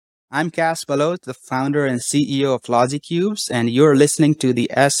I'm Baloch, the founder and CEO of Logicubes, and you're listening to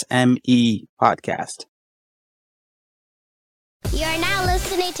the S.M.E podcast. You are now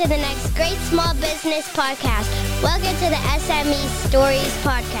listening to the next great small business podcast. Welcome to the S.M.E Stories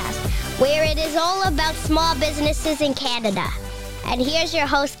podcast, where it is all about small businesses in Canada. And here's your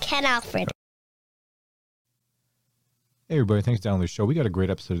host, Ken Alfred. Hey everybody, thanks for downloading the show. We got a great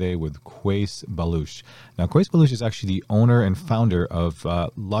episode today with Qais Baloch. Now, Qais Baloch is actually the owner and founder of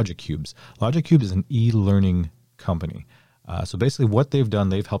Logicubes. Logicubes is an e-learning company. So basically what they've done,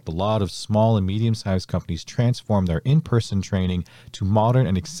 they've helped a lot of small and medium-sized companies transform their in-person training to modern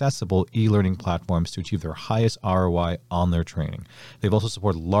and accessible e-learning platforms to achieve their highest ROI on their training. They've also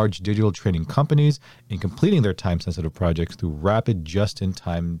supported large digital training companies in completing their time-sensitive projects through rapid,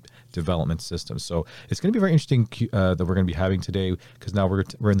 just-in-time development systems. So it's going to be very interesting that we're going to be having today, because now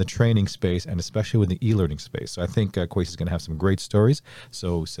we're in the training space and especially with the e-learning space. So I think Qais is going to have some great stories.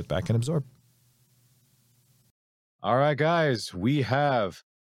 So sit back and absorb. All right, guys, we have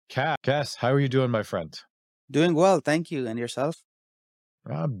Cass. How are you doing, my friend? Doing well, thank you. And yourself?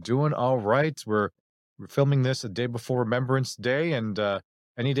 I'm doing all right. We're filming this a day before Remembrance Day, and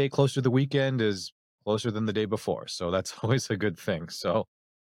any day closer to the weekend is closer than the day before. So that's always a good thing. So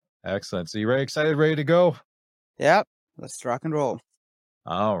excellent. So you very excited, ready to go? Yep, let's rock and roll.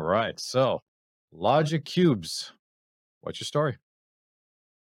 All right. So Logicubes, what's your story?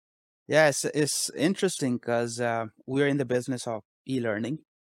 Yeah, it's interesting because we're in the business of e-learning.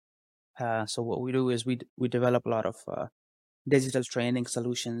 So what we do is we develop a lot of digital training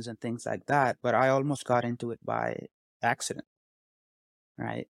solutions and things like that. But I almost got into it by accident,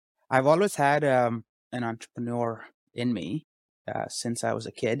 right? I've always had an entrepreneur in me since I was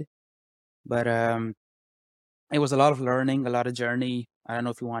a kid, but it was a lot of learning, a lot of journey. I don't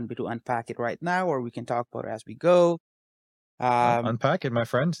know if you want me to unpack it right now, or we can talk about it as we go. Unpack it, my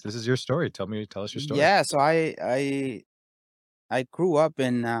friend. This is your story. Tell us your story. Yeah, so I grew up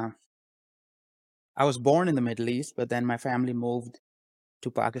in. I was born in the Middle East, but then my family moved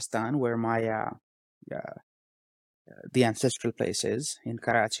to Pakistan, where my the ancestral place is in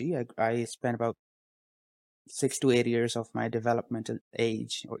Karachi. I spent about 6 to 8 years of my developmental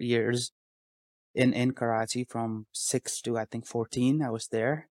age or years in Karachi, from 6 to I think 14. I was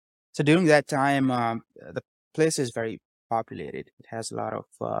there. So during that time, the place is very populated. It has a lot of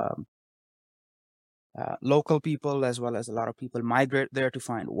local people, as well as a lot of people migrate there to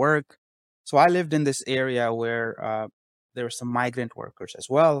find work. So I lived in this area where there were some migrant workers as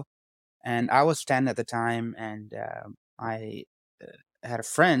well. And I was 10 at the time, and I had a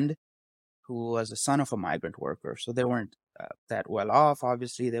friend who was the son of a migrant worker. So they weren't that well off.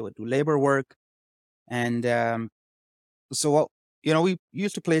 Obviously, they would do labor work. And we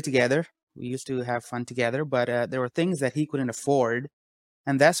used to play together. We used to have fun together, but there were things that he couldn't afford.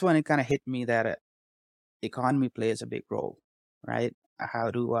 And that's when it kind of hit me that economy plays a big role, right? How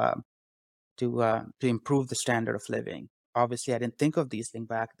to improve the standard of living. Obviously, I didn't think of these things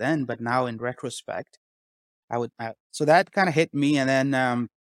back then, but now in retrospect, I would. So that kind of hit me, and then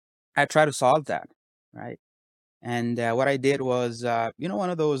I try to solve that, right? And what I did was, one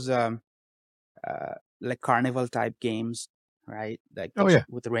of those like carnival type games, right? Like Oh yeah.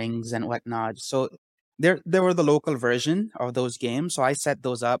 with rings and whatnot. So there were the local version of those games. So I set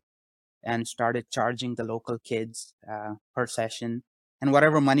those up and started charging the local kids per session, and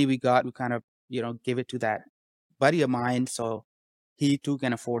whatever money we got, we kind of give it to that buddy of mine, so he too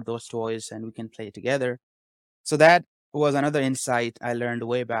can afford those toys and we can play together. So that was another insight I learned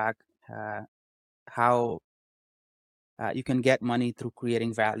way back, how you can get money through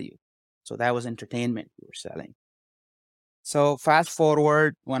creating value. So that was entertainment we were selling. So fast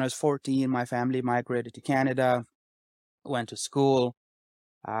forward, when I was 14, my family migrated to Canada, went to school.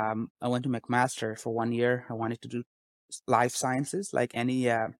 I went to McMaster for 1 year. I wanted to do life sciences, like any,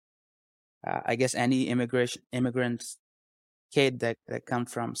 I guess, any immigrant kid that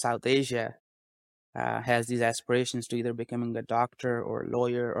comes from South Asia has these aspirations to either becoming a doctor or a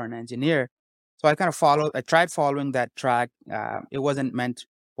lawyer or an engineer. So I tried following that track. It wasn't meant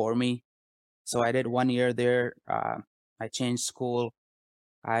for me. So I did 1 year there. I changed school.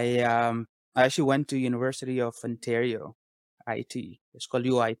 I actually went to University of Ontario, IT. It's called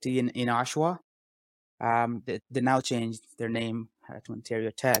UIT in Oshawa. They now changed their name to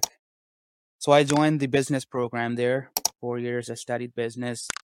Ontario Tech. So I joined the business program there. 4 years I studied business,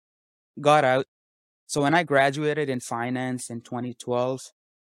 got out. So when I graduated in finance in 2012,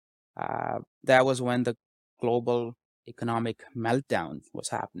 that was when the global economic meltdown was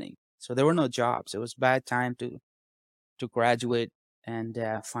happening. So there were no jobs. It was a bad time to graduate and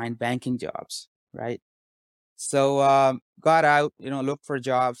find banking jobs, right? So got out, looked for a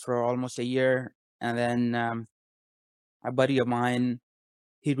job for almost a year. And then a buddy of mine,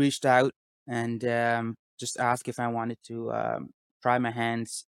 he reached out and just asked if I wanted to try my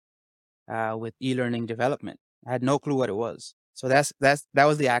hands with e-learning development. I had no clue what it was. So that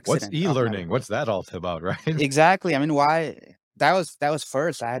was the What's accident of my e-learning? What's that all about, right? exactly. I mean, why that was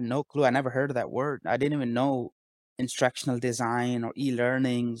first. I had no clue. I never heard of that word. I didn't even know instructional design or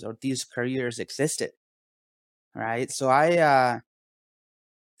e-learnings or these careers existed. Right. So I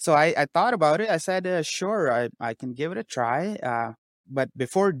thought about it. I said, sure, I can give it a try. But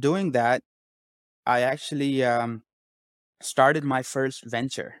before doing that, I actually started my first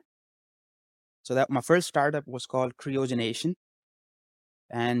venture. So that my first startup was called Cryogenation.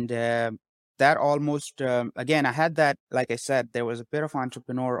 And that almost, again, I had that, like I said, there was a bit of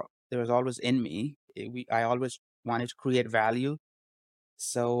entrepreneur. There was always in me. I always wanted to create value.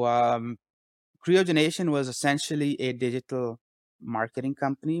 So Cryogenation was essentially a digital marketing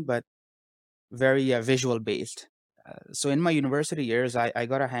company, but very visual based. So in my university years, I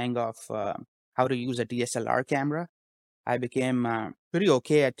got a hang of how to use a DSLR camera. I became pretty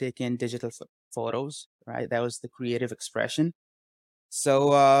okay at taking digital photos, right? That was the creative expression.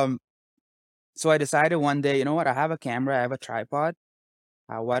 So, so I decided one day, you know what? I have a camera, I have a tripod.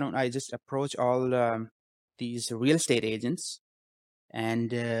 Why don't I just approach all these real estate agents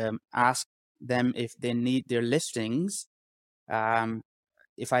and ask them if they need their listings, um,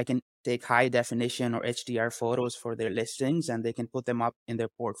 if I can take high definition or HDR photos for their listings, and they can put them up in their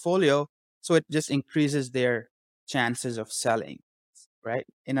portfolio. So it just increases their chances of selling, right?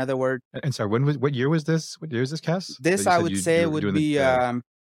 In other words, And sorry, what year was this? What year is this, Cass? That this you I said would you say you were would doing be the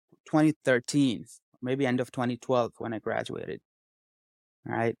 2013, maybe end of 2012 when I graduated,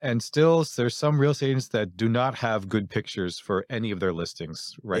 right? and still there's some real estate agents that do not have good pictures for any of their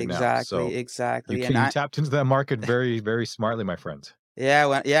listings right now. So Exactly. And you tapped into that market very, very smartly, my friend.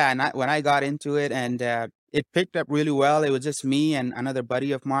 yeah, when I got into it and it picked up really well. It was just me and another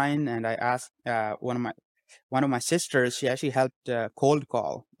buddy of mine, and I asked one of my sisters. She actually helped cold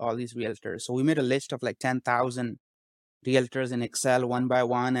call all these realtors. So we made a list of like 10,000 realtors in Excel one by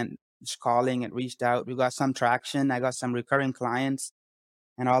one, and just calling and reached out. We got some traction. I got some recurring clients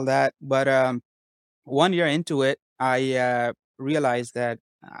and all that. But 1 year into it, I realized that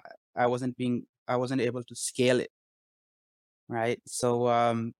I wasn't able to scale it. Right.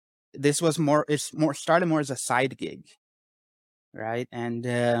 So it's more started more as a side gig. Right.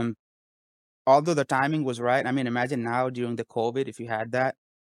 And although the timing was right, I mean, imagine now during the COVID, if you had that,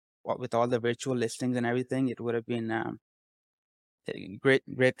 with all the virtual listings and everything, it would have been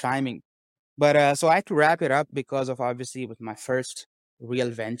great timing. But so I had to wrap it up because of obviously it was my first real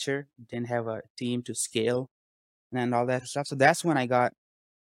venture. Didn't have a team to scale and all that stuff. So that's when I got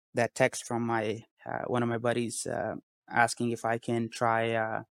that text from my one of my buddies asking if I can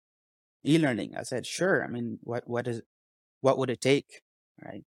try e-learning. I said, sure. I mean, what would it take?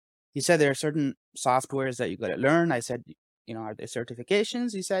 Right. He said there are certain softwares that you got to learn. I said, are there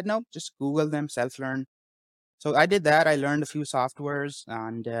certifications? He said, no, just Google them, self-learn. So I did that. I learned a few softwares,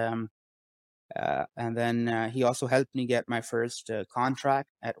 and then he also helped me get my first contract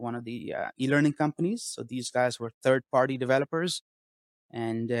at one of the e-learning companies. So these guys were third-party developers,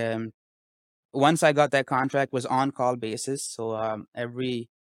 and once I got that contract, was on call basis. So every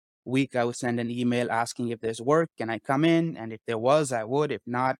week I would send an email asking if there's work, can I come in? And if there was, I would. If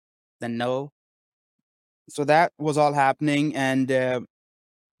not, then no. So that was all happening. And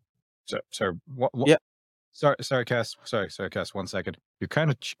Sorry, yeah, sorry, Cass. Sorry, Cass. 1 second. You're kind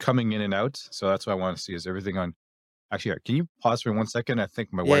of coming in and out, so that's what I want to see. Is everything on? Actually, can you pause for 1 second? I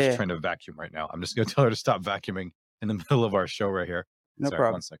think my wife's yeah, trying to vacuum right now. I'm just going to tell her to stop vacuuming in the middle of our show right here. no Sorry,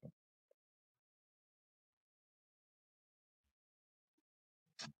 problem. 1 second.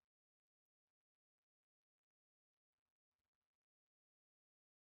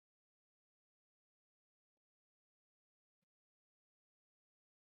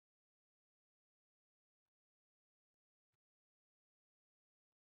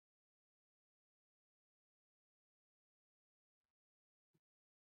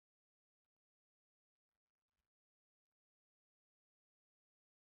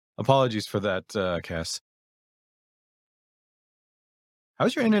 Apologies for that, Cass.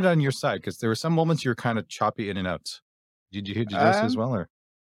 How's your internet on your side? Because there were some moments you were kind of choppy in and out. Did you notice as well, or?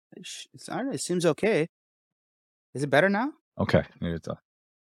 I don't know, it seems okay. Is it better now? Okay.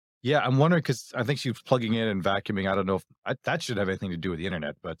 Yeah, I'm wondering because I think she was plugging in and vacuuming. I don't know if that should have anything to do with the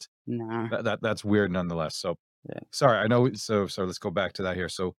internet, but Nah. that's weird nonetheless. So Yeah. sorry, I know. So let's go back to that here.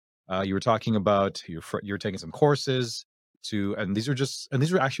 So you were talking about you were taking some courses. and these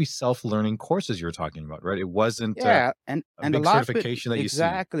are actually self-learning courses you're talking about, right? It wasn't Yeah, a and a big lot of it certification that you see.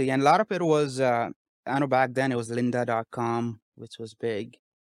 exactly, and a lot of it was, I know back then it was lynda.com, which was big,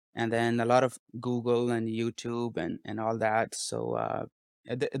 and then a lot of Google and YouTube and all that. So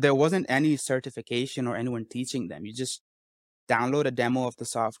there wasn't any certification or anyone teaching them. You just download a demo of the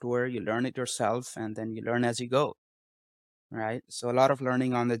software, you learn it yourself, and then you learn as you go, right? So a lot of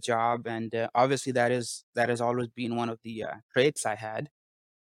learning on the job, and obviously that has always been one of the traits I had,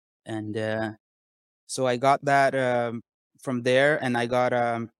 and so I got that from there, and I got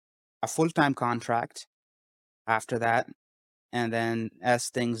a full-time contract after that. And then as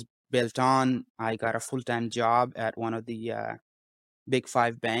things built on, I got a full-time job at one of the big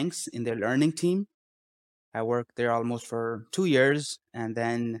five banks in their learning team. I worked there almost for 2 years. And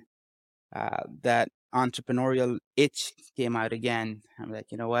then that entrepreneurial itch came out again. I'm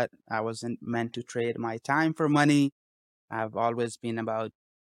like, you know what? I wasn't meant to trade my time for money. I've always been about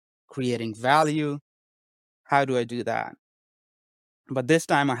creating value. How do I do that? But this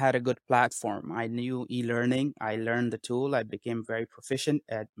time I had a good platform. I knew e-learning. I learned the tool. I became very proficient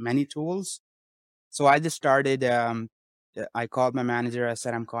at many tools. So I just started. I called my manager. I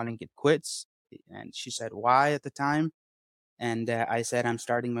said, I'm calling it quits. And she said, why at the time? And I said, I'm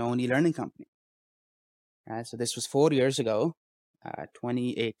starting my own e-learning company. So this was 4 years ago.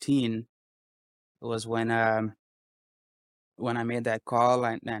 2018 was when I made that call.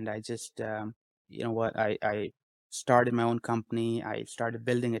 And I just, you know what, I started my own company. I started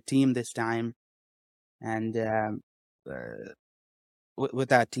building a team this time. And uh, with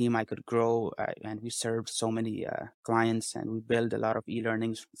that team, I could grow, and we served so many clients, and we built a lot of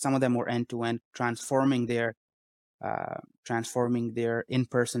e-learnings. Some of them were end-to-end, transforming their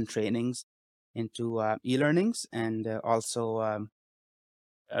in-person trainings into e-learnings, and also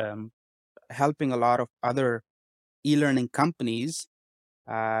um, helping a lot of other e-learning companies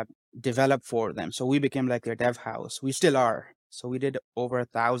uh, develop for them. So we became like their dev house. We still are. So we did over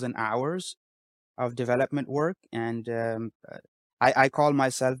 1,000 hours of development work, and I call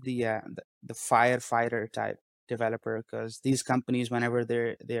myself the firefighter type developer, because these companies, whenever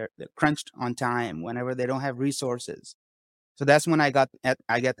they're crunched on time, whenever they don't have resources, so that's when I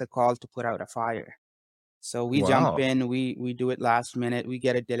get the call to put out a fire. So we jump Wow. in, we do it last minute, we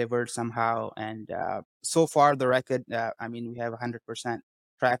get it delivered somehow, and so far the record, I mean, we have 100%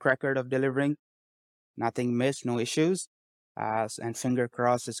 track record of delivering, nothing missed, no issues, and finger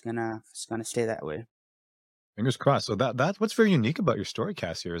crossed it's gonna stay that way. Fingers crossed. So that's what's very unique about your story,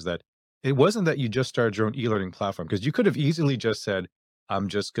 Cass, here is that it wasn't that you just started your own e-learning platform, because you could have easily just said, I'm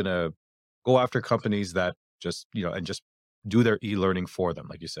just gonna go after companies that just, and just do their e-learning for them,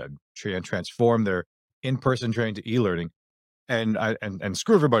 like you said, and transform their in-person training to e-learning and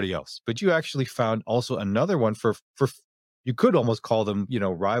screw everybody else. But you actually found also another one for you could almost call them,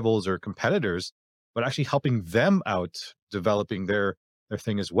 rivals or competitors, but actually helping them out developing their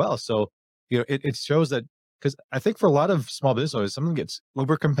thing as well. So, it shows that, because I think for a lot of small business owners, someone gets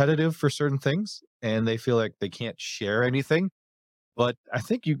uber competitive for certain things and they feel like they can't share anything. But I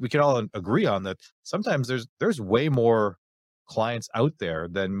think we can all agree on that. Sometimes there's way more clients out there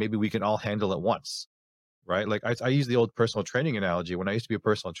than maybe we can all handle at once, right? Like I use the old personal training analogy. When I used to be a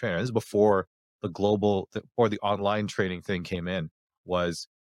personal trainer, this is before before the online training thing came in, was,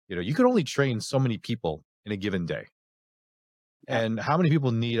 you could only train so many people in a given day. Yeah. And how many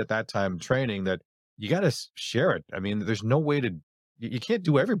people need at that time training that you got to share it? I mean, there's no way to, you can't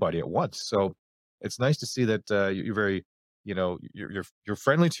do everybody at once. So it's nice to see that you're very, you're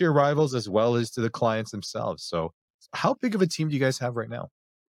friendly to your rivals as well as to the clients themselves. So how big of a team do you guys have right now?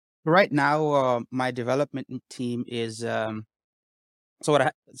 Right now, my development team is so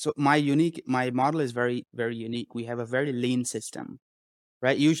my model is very very unique. We have a very lean system,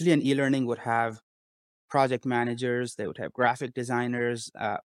 right? Usually, an e-learning would have project managers, they would have graphic designers.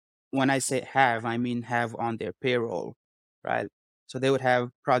 When I say have, I mean have on their payroll, right? So they would have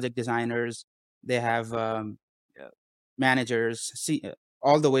project designers, they have uh, managers,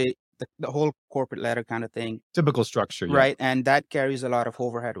 all the way the whole corporate ladder kind of thing, Typical structure, yeah. right? And that carries a lot of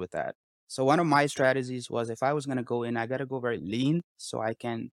overhead with that. So one of my strategies was, if I was going to go in, I got to go very lean so I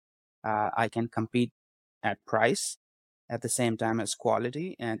can compete at price at the same time as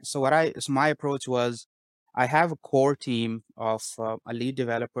quality. And so my approach was, I have a core team of a lead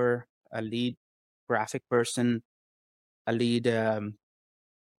developer, a lead graphic person, a lead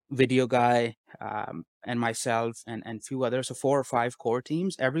video guy, and myself, and few others. So 4 or 5 core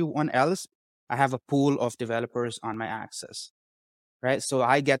teams. Everyone else, I have a pool of developers on my access, right? So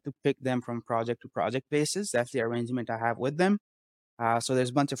I get to pick them from project to project basis. That's the arrangement I have with them. So there's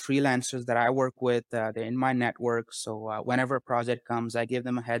a bunch of freelancers that I work with. They're in my network. So whenever a project comes, I give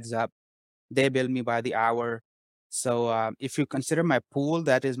them a heads up. They bill me by the hour. So if you consider my pool,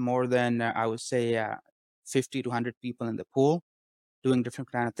 that is more than I would say 50 to 100 people in the pool doing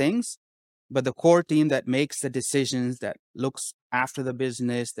different kind of things. But the core team that makes the decisions, that looks after the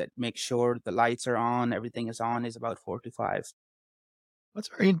business, that makes sure the lights are on, everything is on, is about 4 to 5.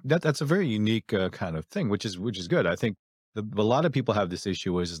 That's a very unique kind of thing, which is good. I think a lot of people have this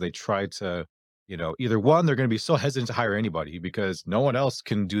issue is they try to, either one, they're going to be so hesitant to hire anybody because no one else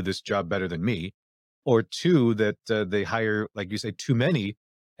can do this job better than me, or two, that they hire, like you say, too many,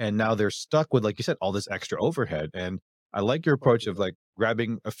 and now they're stuck with, like you said, all this extra overhead. And I like your approach of like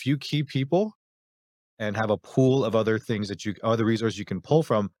grabbing a few key people and have a pool of other things that other resources you can pull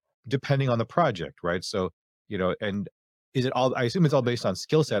from depending on the project, right? So, and is it all, I assume it's all based on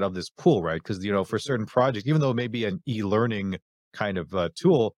skill set of this pool, right? Because, for certain projects, even though it may be an e-learning kind of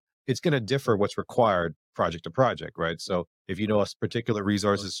tool, it's going to differ what's required project to project, right? So if you know a particular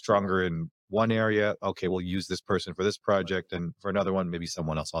resource is stronger in one area, okay, we'll use this person for this project, and for another one, maybe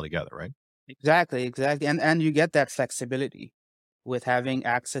someone else altogether, right? Exactly, exactly. And you get that flexibility with having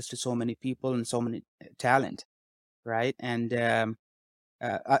access to so many people and so many talent, right? And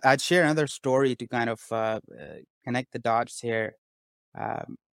I'd share another story to kind of connect the dots here.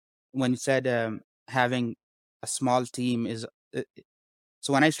 Um, when you said having a small team is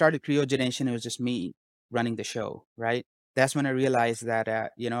so when I started Cryogenation, it was just me running the show, right? That's when I realized that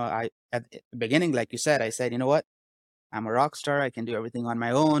I at the beginning, like you said, I said, you know what, I'm a rock star, I can do everything on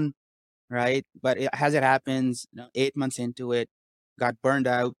my own, right? But as it happens, 8 months into it, got burned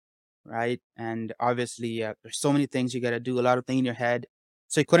out, right? And obviously, there's so many things you got to do, a lot of things in your head,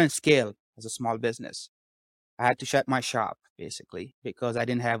 so you couldn't scale as a small business. I had to shut my shop basically because I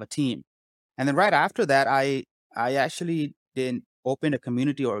didn't have a team. And then right after that, I actually did open a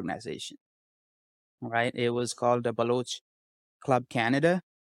community organization, right? It was called the Baloch Club Canada.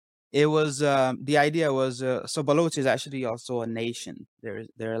 It was the idea was so Baloch is actually also a nation. There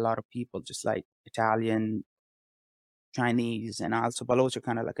are a lot of people just like Italian, Chinese, and also Baloch are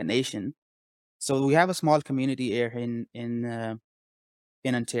kind of like a nation. So we have a small community here in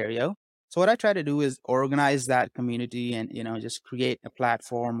Ontario. So what I try to do is organize that community and just create a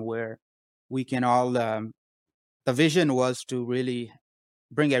platform where we can all. The vision was to really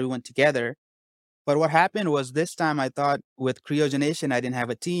bring everyone together. But what happened was this time I thought with Cryogenation I didn't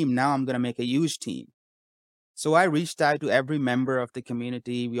have a team. Now I'm going to make a huge team. So I reached out to every member of the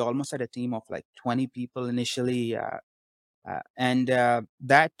community. We almost had a team of like 20 people initially. And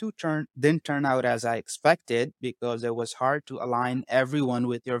that too didn't turn out as I expected because it was hard to align everyone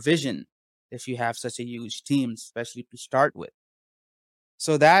with your vision if you have such a huge team, especially to start with.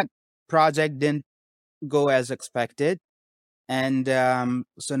 So that project didn't go as expected. And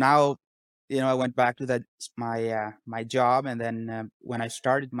so now, I went back to my job. And then when I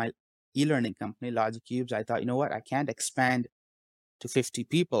started my e-learning company, Logicubes, I thought, you know what, I can't expand to 50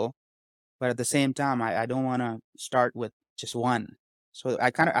 people. But at the same time, I don't want to start with just one. So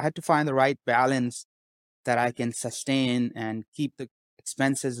I had to find the right balance that I can sustain and keep the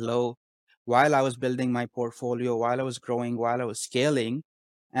expenses low while I was building my portfolio, while I was growing, while I was scaling.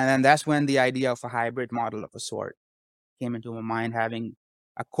 And then that's when the idea of a hybrid model of a sort came into my mind, having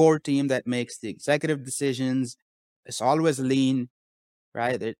a core team that makes the executive decisions. It's always lean,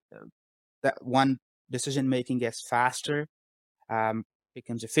 right? That one decision making gets faster, um,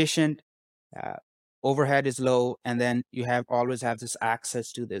 becomes efficient, uh, overhead is low, and then you have always have this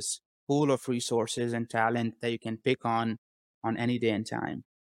access to this pool of resources and talent that you can pick on any day and time.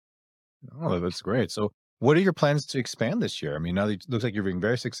 Oh, that's great. So, what are your plans to expand this year? I mean, now that it looks like you're being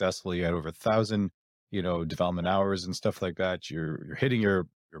very successful. You had over 1,000, development hours and stuff like that. You're hitting your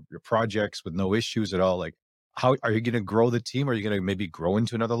projects with no issues at all. Like, how are you going to grow the team? Are you going to maybe grow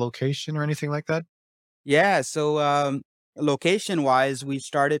into another location or anything like that? Yeah. So location wise, we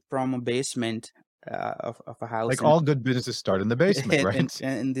started from a basement of a house Like all good businesses start in the basement, in right?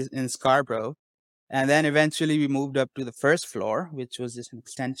 in Scarborough. And then eventually we moved up to the first floor, which was just an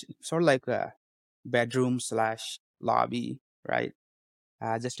extension, sort of like a bedroom slash lobby, right?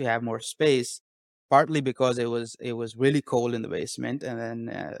 Just to have more space. Partly because it was really cold in the basement, and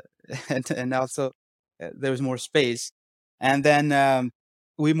then and also there was more space. And then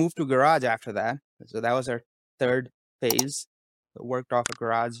we moved to garage after that. So that was our third phase. Worked off a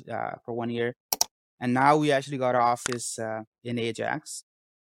garage for 1 year, and now we actually got our office in Ajax.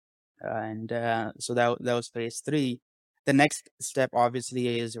 And so that was phase three. The next step,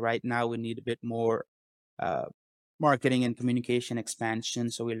 obviously, is right now we need a bit more uh, marketing and communication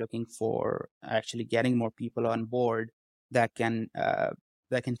expansion. So we're looking for actually getting more people on board that can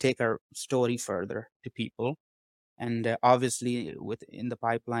take our story further to people. And obviously, within the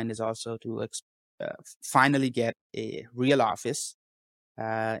pipeline is also to finally get a real office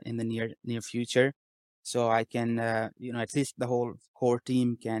in the near future, so I can at least the whole core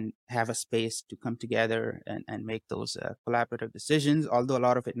team can have a space to come together and make those collaborative decisions. Although a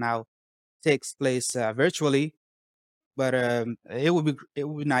lot of it now takes place virtually, but it would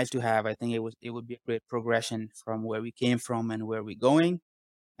be nice to have. I think it would be a great progression from where we came from and where we're going.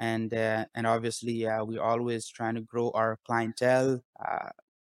 And obviously, we're always trying to grow our clientele.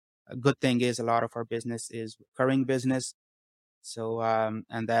 A good thing is a lot of our business is recurring business. So,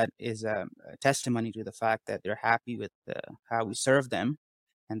 and that is a testimony to the fact that they're happy with how we serve them.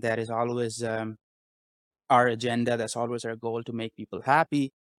 And that is always our agenda. That's always our goal, to make people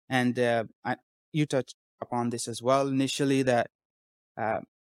happy. And you touched upon this as well initially, that, uh,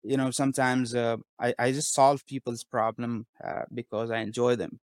 sometimes I just solve people's problem because I enjoy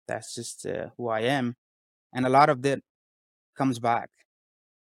them. That's just who I am. And a lot of that comes back,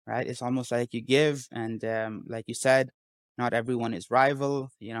 right? It's almost like you give, and like you said, not everyone is rival.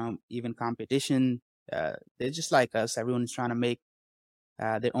 Even competition. They're just like us. Everyone's trying to make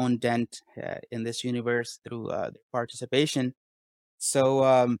their own dent in this universe through their participation.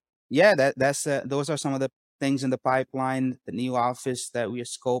 So yeah, that's those are some of the things in the pipeline. The new office that we are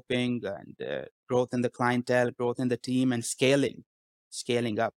scoping, and growth in the clientele, growth in the team, and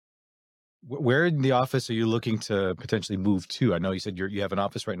scaling up. Where in the office are you looking to potentially move to? I know you said you have an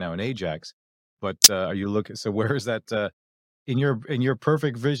office right now in Ajax, but are you looking? So where is that in your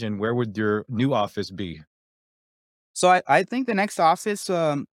perfect vision? Where would your new office be? So I think the next office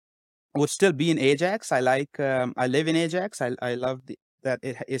would still be in Ajax. I live in Ajax. I love that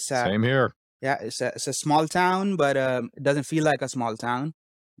it's a Same here. yeah, it's a small town, but it doesn't feel like a small town,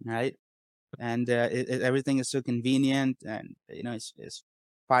 right? And everything is so convenient, and it's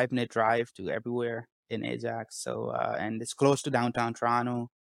 5-minute drive to everywhere in Ajax. So and it's close to downtown Toronto,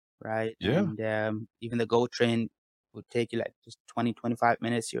 right? Yeah. And even the GO train would take you like just 20-25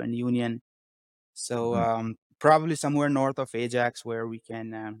 minutes. You're in Union. So Mhm. probably somewhere north of Ajax, where we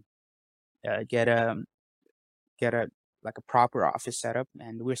can get a like a proper office setup.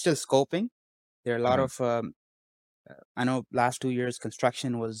 And we're still scoping. There are a lot Mhm. of I know last 2 years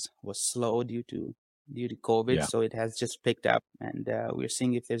construction was slow due to COVID, Yeah. so it has just picked up, and we're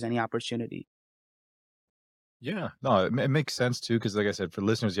seeing if there's any opportunity. Yeah, no, it makes sense too. Because, like I said, for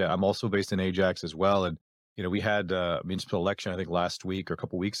listeners, yeah, I'm also based in Ajax as well, and we had a municipal election, I think last week or a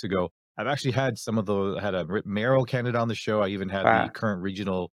couple weeks ago. I've actually had some of the had a mayoral candidate on the show. I even had the Wow, current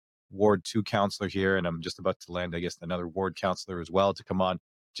regional Ward 2 councillor here, and I'm just about to land, I guess, another ward councillor as well to come on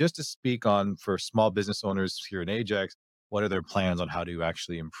just to speak on for small business owners here in Ajax. What are their plans on how to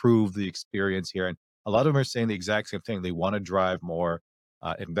actually improve the experience here? And a lot of them are saying the exact same thing. They want to drive more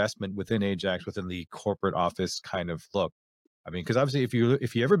investment within Ajax, within the corporate office kind of look. I mean, because obviously,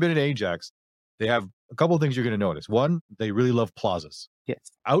 if you ever been in Ajax, they have a couple of things you're going to notice. One, they really love plazas,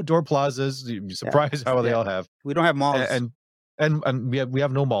 yes, outdoor plazas. You'd be yeah, surprised how they yeah. all have, We don't have and malls. and we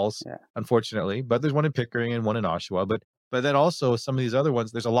have no malls, Yeah, unfortunately. But there's one in Pickering and one in Oshawa. But then also some of these other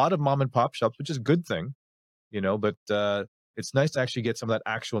ones, there's a lot of mom and pop shops, which is a good thing, but it's nice to actually get some of that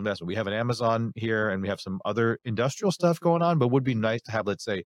actual investment. We have an Amazon here and we have some other industrial stuff going on, but would be nice to have, let's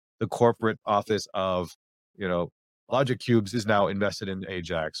say, the corporate office of, you know, Logicubes is now invested in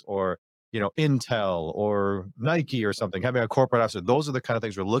Ajax, or, Intel or Nike or something, having a corporate office. Those are the kind of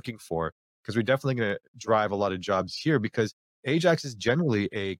things we're looking for, because we're definitely going to drive a lot of jobs here, because Ajax is generally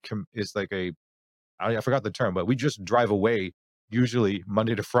is like I forgot the term, but we just drive away usually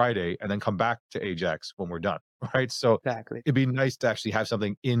Monday to Friday and then come back to Ajax when we're done, right? So exactly. it'd be nice to actually have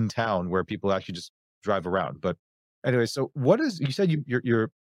something in town where people actually just drive around. But anyway, so what is you said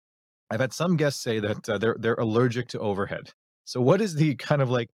you're I've had some guests say that they're allergic to overhead. So what is the kind of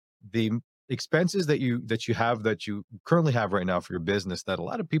like the expenses that you currently have right now for your business that a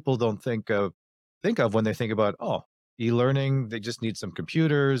lot of people don't think of when they think about, oh, e-learning, they just need some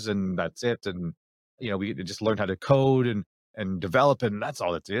computers and that's it, and we just learn how to code and develop, and that's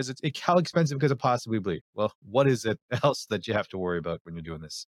all it is. How expensive could it possibly be? Well, what is it else that you have to worry about when you're doing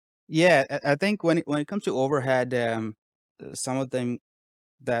this? Yeah, I think when it comes to overhead, some of them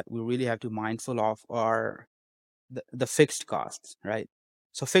that we really have to mindful of are the fixed costs, right?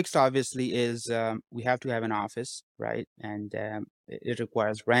 So fixed obviously is we have to have an office, right? And it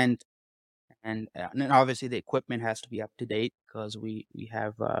requires rent, and then obviously the equipment has to be up to date, because we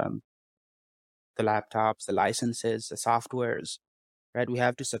have the laptops, the licenses, the softwares, right? We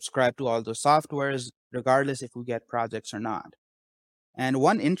have to subscribe to all those softwares regardless if we get projects or not. And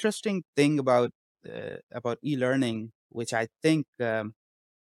one interesting thing about e-learning which I think a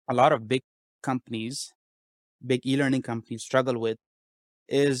lot of big companies, big e-learning companies struggle with,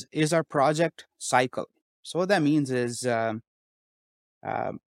 is our project cycle. So what that means is um,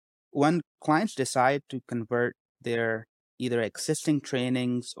 when clients decide to convert their either existing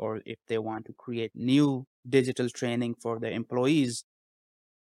trainings or if they want to create new digital training for their employees,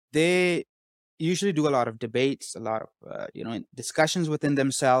 they usually do a lot of debates, a lot of discussions within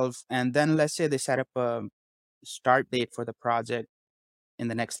themselves, and then let's say they set up a start date for the project in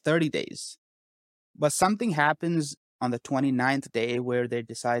the next 30 days. But something happens on the 29th day where they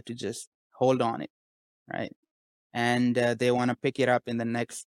decide to just hold on it, right? And they want to pick it up in the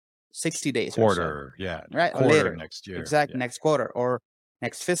next 60 days or so, Quarter, yeah, right? Or quarter later. next year. Exact Yeah. next quarter or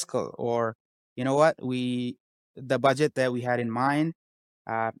next fiscal, or you know what? The budget that we had in mind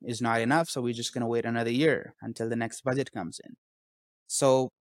is not enough, so we're just going to wait another year until the next budget comes in. So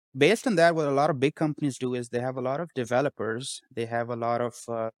based on that, what a lot of big companies do is they have a lot of developers, they have a lot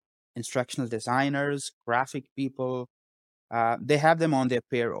of instructional designers, graphic people. They have them on their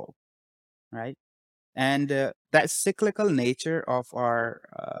payroll, right? And that cyclical nature of our,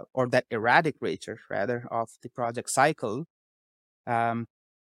 or that erratic nature rather, of the project cycle um,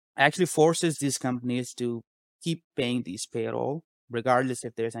 actually forces these companies to keep paying these payroll, regardless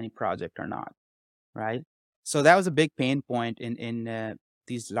if there's any project or not, right? So that was a big pain point in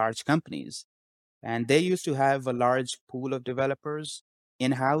these large companies. And they used to have a large pool of developers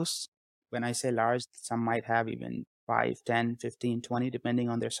in-house. When I say large, some might have even 5, 10, 15, 20, depending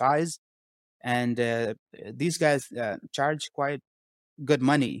on their size. And these guys charge quite good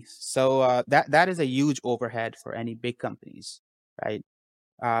money. So that is a huge overhead for any big companies, right?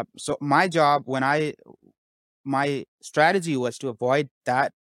 So my strategy was to avoid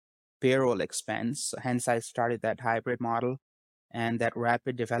that payroll expense. Hence, I started that hybrid model and that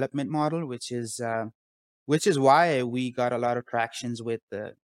rapid development model, which is why we got a lot of tractions with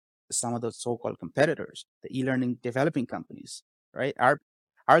some of those so-called competitors, the e-learning developing companies, right? Our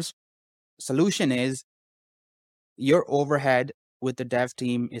solution is your overhead with the dev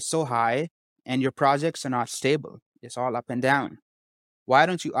team is so high and your projects are not stable. It's all up and down. Why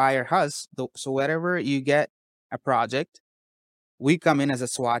don't you hire us? So wherever you get a project, we come in as a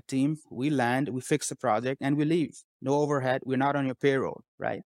SWAT team, we land, we fix the project, and we leave. No overhead. We're not on your payroll,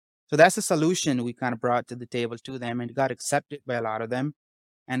 right? So that's a solution we kind of brought to the table to them, and it got accepted by a lot of them,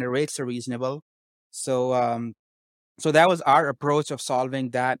 and the rates are reasonable. So, so that was our approach of solving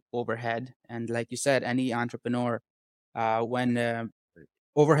that overhead. And like you said, any entrepreneur, when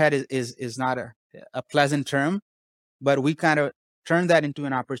overhead is not a pleasant term, but we kind of turn that into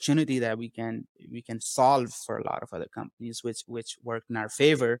an opportunity that we can solve for a lot of other companies, which work in our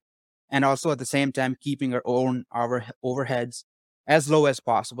favor, and also at the same time keeping our overheads as low as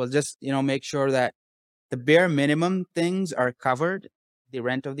possible. Just make sure that the bare minimum things are covered: the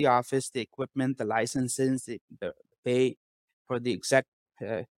rent of the office, the equipment, the licenses, the pay for the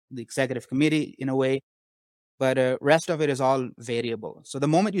executive committee in a way, but rest of it is all variable. So the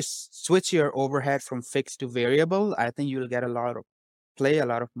moment you switch your overhead from fixed to variable, I think you'll get a lot of play, a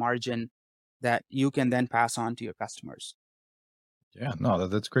lot of margin that you can then pass on to your customers. Yeah, no,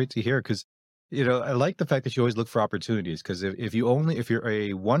 that's great to hear because, I like the fact that you always look for opportunities because if you're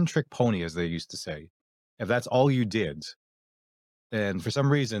a one trick pony, as they used to say, if that's all you did, and for some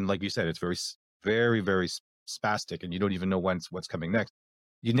reason, like you said, it's very, very spastic and you don't even know what's coming next,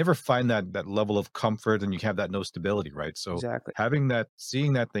 you never find that level of comfort and you have that no stability, right? So Exactly.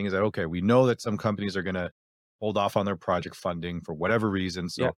 seeing that thing is that, okay, we know that some companies are going to hold off on their project funding for whatever reason.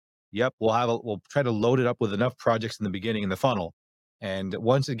 Yeah. So, yep, we'll try to load it up with enough projects in the beginning in the funnel. And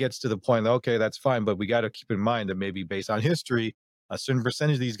once it gets to the point, okay, that's fine, but we got to keep in mind that maybe based on history, a certain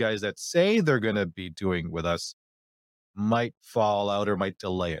percentage of these guys that say they're going to be doing with us might fall out or might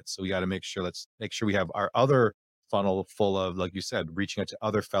delay it. So we got to let's make sure we have our other funnel full of, like you said, reaching out to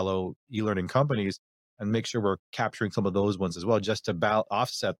other fellow e-learning companies and make sure we're capturing some of those ones as well, just to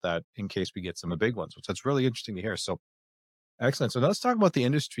offset that in case we get some of the big ones, which that's really interesting to hear. So excellent. So now let's talk about the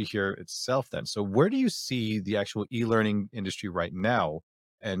industry here itself then. So where do you see the actual e-learning industry right now?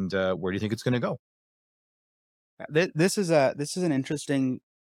 And where do you think it's going to go? This is an interesting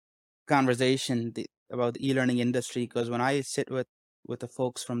conversation about the e-learning industry, because when I sit with the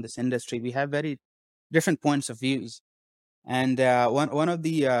folks from this industry, we have very different points of views. And one of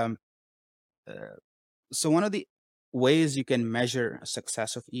the uh, so one of the ways you can measure a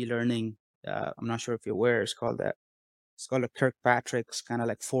success of e-learning, I'm not sure if you're aware, it's called a Kirkpatrick's, kind of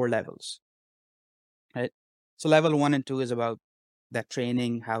like 4 levels, right? So level 1 and 2 is about that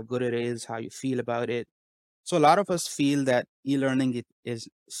training, how good it is, how you feel about it. So a lot of us feel that e-learning is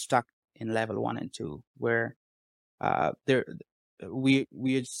stuck in level 1 and 2, where There, we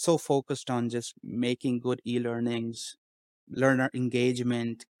are so focused on just making good e-learnings, learner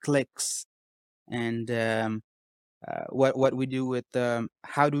engagement, clicks, and what we do with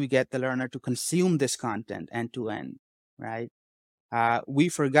how do we get the learner to consume this content end to end, right? We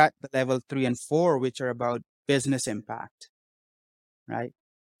forgot the level 3 and 4, which are about business impact, right?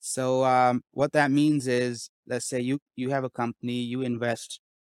 So what that means is, let's say you have a company, you invest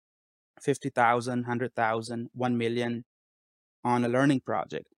 50,000, 100,000, 1 million on a learning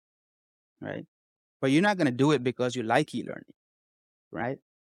project, right? But you're not going to do it because you like e-learning, right?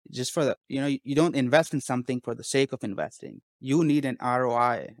 Just for the, you don't invest in something for the sake of investing. You need an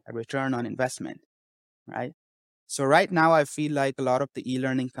ROI, a return on investment, right? So right now, I feel like a lot of the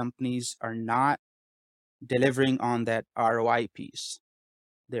e-learning companies are not delivering on that ROI piece.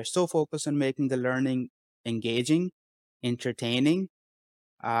 They're so focused on making the learning engaging, entertaining.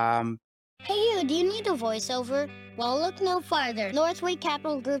 Um, Hey you, do you need a voiceover? Well, look no farther. Northway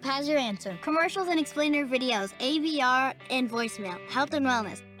Capital Group has your answer. Commercials and explainer videos, AVR and voicemail, health and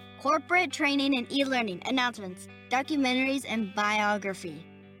wellness, corporate training and e-learning, announcements, documentaries, and biography.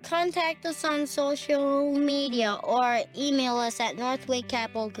 Contact us on social media or email us at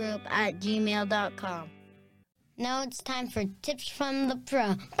northwaycapitalgroup@gmail.com. Now it's time for tips from the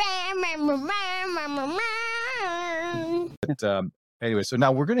pro. But anyway, so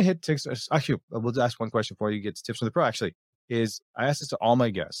now we're going to hit tips. Actually, we'll ask one question before you get to tips from the pro. Actually, is I asked this to all my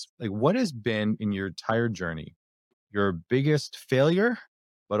guests. Like, what has been in your entire journey your biggest failure,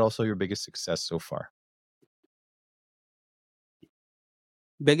 but also your biggest success so far?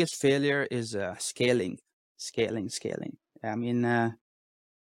 Biggest failure is scaling. I mean, I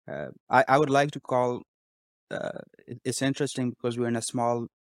would like to call it's interesting because we're in a small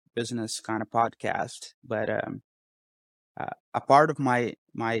business kind of podcast, but a part of my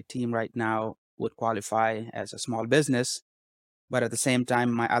team right now would qualify as a small business, but at the same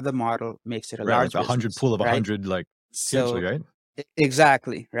time, my other model makes it a Right, large like 100 business, pool of right? 100, like potentially, So right?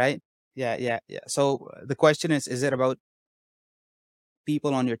 exactly, right? Yeah. So the question is it about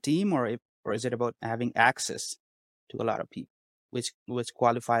people on your team, or is it about having access to a lot of people, which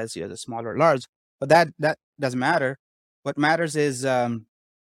qualifies you as a small or large? But that doesn't matter. What matters is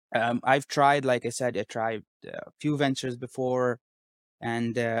I've tried, like I said, I tried a few ventures before,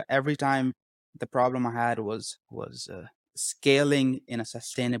 and every time the problem I had was scaling in a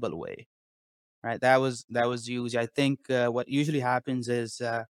sustainable way. Right, that was usually, I think, what usually happens is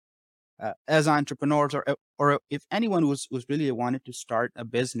as entrepreneurs, or if anyone was really wanted to start a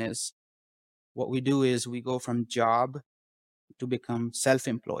business, what we do is we go from job to become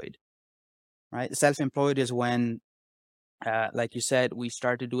self-employed. Right, self-employed is when like you said, we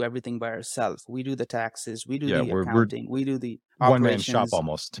start to do everything by ourselves. We do the taxes, we do Yeah, the we're accounting, we do the one man shop operations,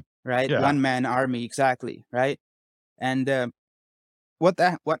 almost. right? Yeah. One man army, exactly, right? And what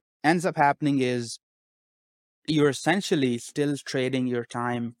ends up happening is you're essentially still trading your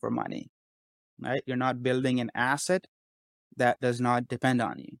time for money, right? You're not building an asset that does not depend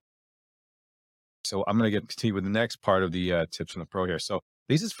on you. So I'm going to continue with the next part of the tips from the pro here. So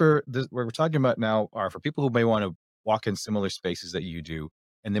these is for this, what we're talking about now are for people who may want to walk in similar spaces that you do,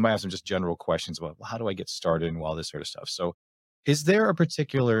 and they might have some just general questions about, well, how do I get started and all this sort of stuff. So is there a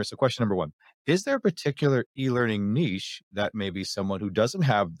particular, so question number one, is there a particular e-learning niche that maybe someone who doesn't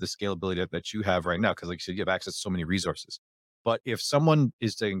have the scalability that you have right now, because like you said, you have access to so many resources, but if someone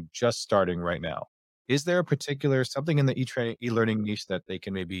is saying just starting right now, is there a particular something in the e-learning niche that they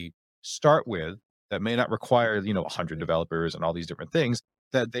can maybe start with that may not require 100 developers and all these different things,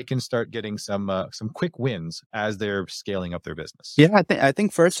 that they can start getting some quick wins as they're scaling up their business? Yeah, I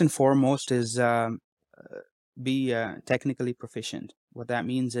think first and foremost is be technically proficient. What that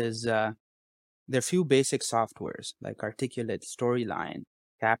means is there are few basic softwares like Articulate, Storyline,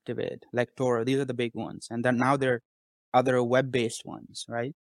 Captivate, Lectora. These are the big ones, and then now there are other web-based ones,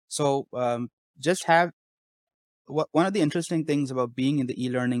 right? So just have one of the interesting things about being in the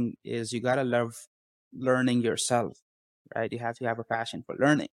e-learning is you gotta love learning yourself, right? You have to have a passion for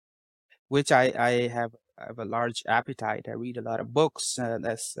learning, which I have a large appetite. I read a lot of books.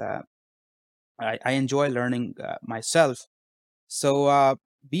 I enjoy learning myself. So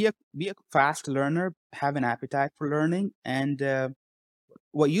be a fast learner, have an appetite for learning, and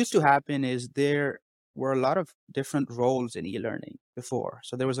what used to happen is there were a lot of different roles in e-learning before.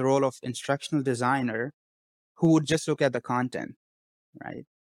 So there was a role of instructional designer who would just look at the content, right?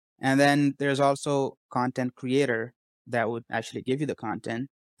 And then there's also content creator that would actually give you the content.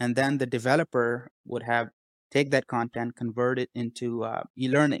 And then the developer would have take that content, convert it into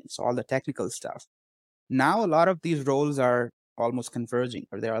e-learning. So all the technical stuff. Now, a lot of these roles are almost converging,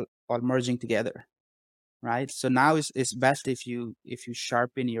 or they're all merging together. right? So now it's best if you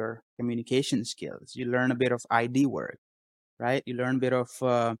sharpen your communication skills. You learn a bit of ID work, right? You learn a bit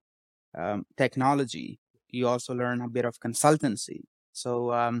of technology. You also learn a bit of consultancy.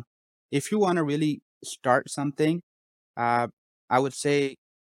 So if you want to really start something, uh, I would say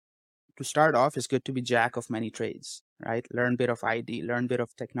to start off, it's good to be jack of many trades, right? Learn a bit of ID, learn a bit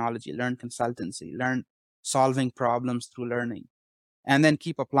of technology, learn consultancy, learn solving problems through learning, and then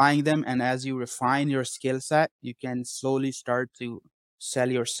keep applying them. And as you refine your skill set, you can slowly start to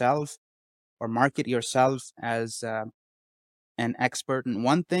sell yourself or market yourself as an expert in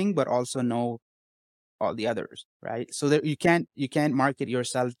one thing, but also know all the others, right? So that you can't market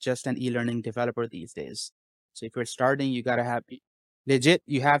yourself just an e-learning developer these days. So if you're starting, you gotta have legit.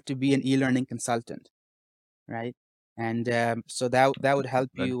 You have to be an e-learning consultant, right? And so that would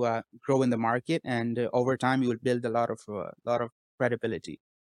help Right. you grow in the market, and over time you will build a lot of credibility.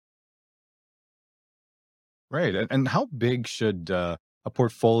 Right. And how big should a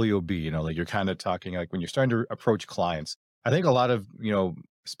portfolio be? Like you're kind of talking like when you're starting to approach clients. I think a lot of,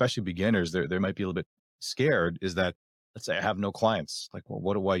 especially beginners, they might be a little bit scared is that, let's say I have no clients. Like, well,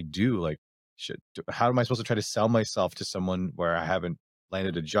 what do I do? Like, how am I supposed to try to sell myself to someone where I haven't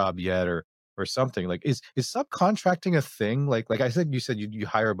landed a job yet or something? Like, is subcontracting a thing? Like I said, you said you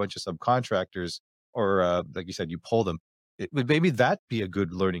hire a bunch of subcontractors or like you said, you pull them. Would maybe that be a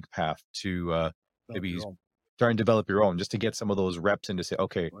good learning path to maybe try and develop your own just to get some of those reps and to say,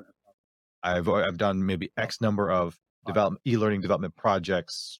 okay, I've done maybe X number of e-learning development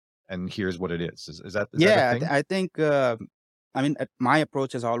projects, and here's what it is. Is that a Yeah, thing? I think. I mean, my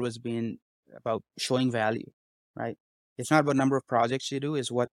approach has always been about showing value, right? It's not about number of projects you do;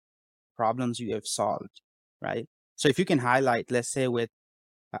 it's what problems you have solved, right? So if you can highlight, let's say, with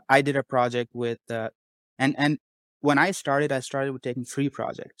I did a project with, and when I started with taking free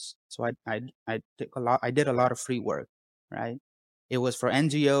projects. So I took a lot. I did a lot of free work, right? It was for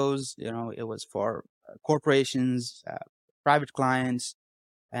NGOs, it was for corporations, private clients,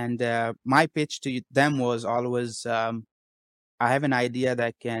 and my pitch to them was always, I have an idea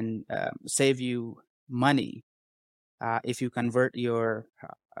that can save you money if you convert your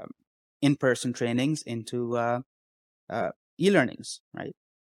in-person trainings into uh, e-learnings, right?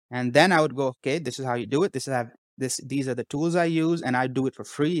 And then I would go, okay, this is how you do it. These are the tools I use, and I do it for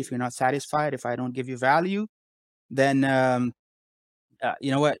free. If you're not satisfied, if I don't give you value, then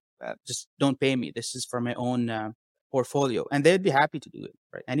you know what? Just don't pay me. This is for my own portfolio, and they'd be happy to do it.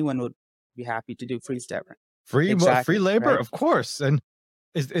 Right? Anyone would be happy to do free stuff. Right? Free Exactly. labor, Right. of course. And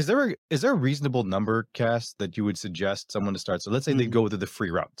is there a reasonable number, Cass, that you would suggest someone to start? So let's say they Mhm. go to the free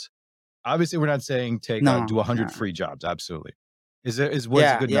route. Obviously, we're not saying do No, 100 no. free jobs. Absolutely. What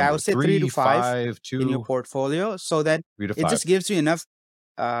is a Yeah, good yeah. I number? would say three to Three, five five, in your two, portfolio, so that 3 to 5. it just gives you enough.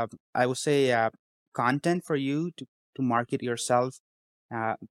 I would say content for you to market yourself.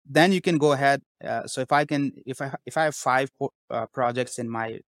 Then you can go ahead. So if I have five projects in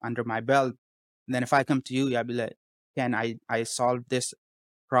my under my belt, then if I come to you, I'll be like, can I solve this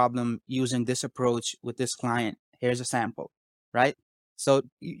problem using this approach with this client? Here's a sample, right? So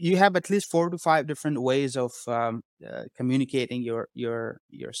you have at least 4 to 5 different ways of communicating your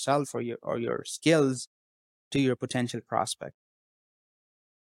yourself or your skills to your potential prospect.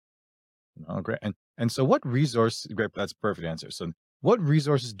 Oh, great. And so what resource great, that's a perfect answer. So what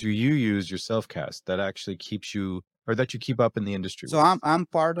resources do you use yourself, Cass, that actually keeps you or that you keep up in the industry So with? I'm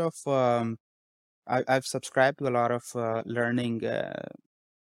part of. I've subscribed to a lot of learning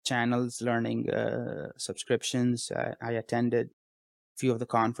channels, learning subscriptions. I attended a few of the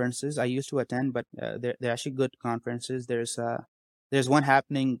conferences I used to attend, but they're actually good conferences. There's one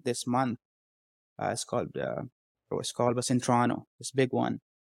happening this month. It's called was in Toronto. This big one.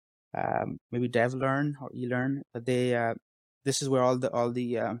 Maybe DevLearn or eLearn. But this is where all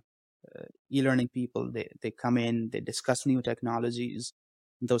the e-learning people they come in. They discuss new technologies,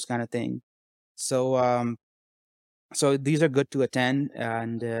 those kind of thing. So so these are good to attend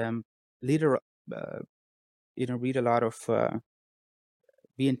and lead a, uh, read a lot of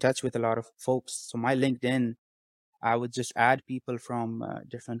be in touch with a lot of folks. So my LinkedIn, I would just add people from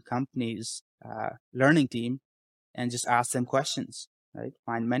different companies learning team and just ask them questions, right?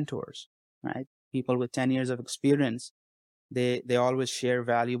 Find mentors, right? People with 10 years of experience, they always share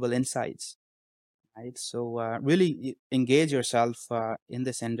valuable insights, right? So really engage yourself in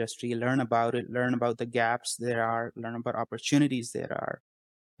this industry, learn about it, learn about the gaps there are, learn about opportunities there are.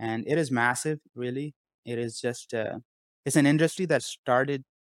 And it is massive, really. It is just it's an industry that started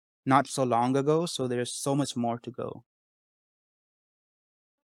not so long ago, so there's so much more to go.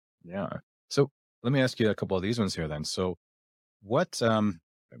 Yeah. So let me ask you a couple of these ones here then. So what's the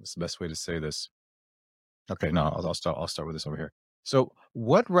best way to say this? Okay, no, I'll start with this over here. So,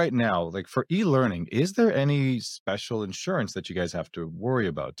 what right now, like for e-learning, is there any special insurance that you guys have to worry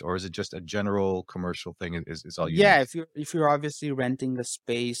about, or is it just a general commercial thing? Is all you Yeah, need? if you're obviously renting the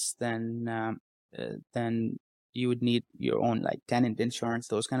space, then you would need your own like tenant insurance,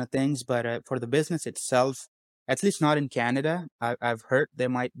 those kind of things. But for the business itself, at least not in Canada, I've heard there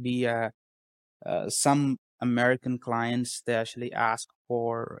might be some American clients they actually ask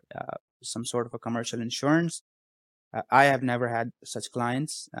for some sort of a commercial insurance. I have never had such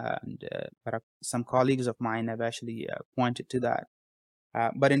clients, but some colleagues of mine have actually pointed to that.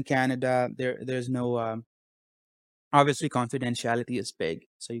 But in Canada, there's no obviously confidentiality is big,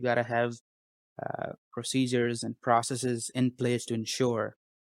 so you got to have procedures and processes in place to ensure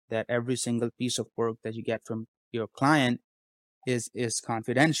that every single piece of work that you get from your client is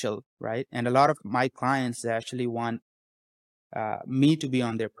confidential, right? And a lot of my clients they actually want me to be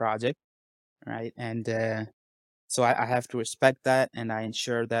on their project, right? And so I have to respect that, and I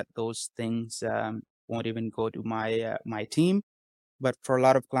ensure that those things won't even go to my team. But for a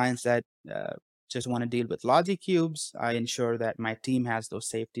lot of clients that just want to deal with Logicubes, I ensure that my team has those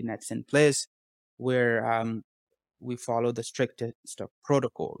safety nets in place where we follow the strictest of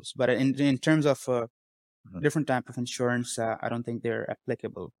protocols. But in terms of Mhm. different type of insurance, I don't think they're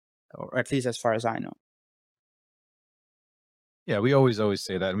applicable, or at least as far as I know. Yeah, we always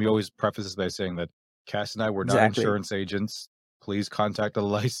say that, and we always preface this by saying that Cass and I were not Exactly. insurance agents. Please contact a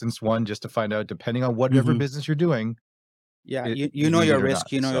licensed one just to find out, depending on whatever Hmm. business you're doing, Yeah, you you know need your it or risk,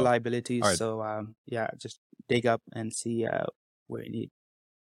 not. you know your So, liabilities. all right. So yeah, just dig up and see where you need.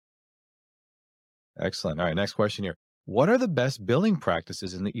 Excellent. All right, next question here. What are the best billing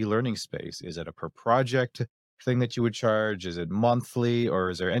practices in the e-learning space? Is it a per project thing that you would charge? Is it monthly, or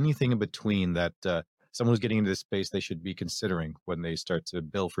is there anything in between that someone who's getting into this space they should be considering when they start to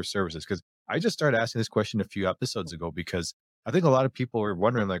bill for services? Because I just started asking this question a few episodes ago because I think a lot of people are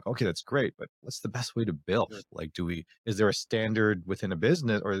wondering, like, okay, that's great, but what's the best way to bill? Like, is there a standard within a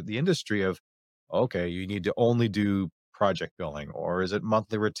business or the industry of, okay, you need to only do project billing, or is it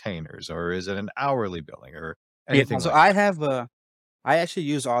monthly retainers, or is it an hourly billing, or Yeah, anything so like that? I actually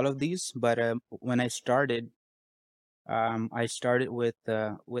use all of these, but when I started with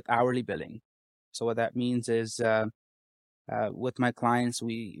hourly billing. So what that means is with my clients,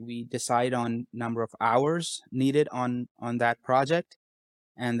 we decide on number of hours needed on that project,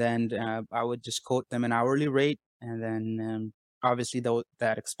 and then I would just quote them an hourly rate, and then obviously though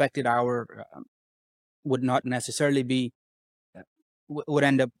that expected hour would not necessarily be would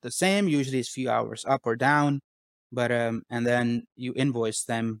end up the same. Usually, it's few hours up or down, but and then you invoice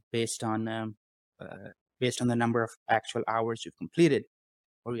them based on the number of actual hours you've completed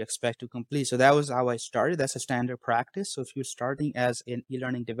or you expect to complete. So that was how I started. That's a standard practice. So if you're starting as an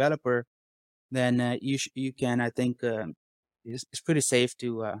e-learning developer, then you can, I think, it's pretty safe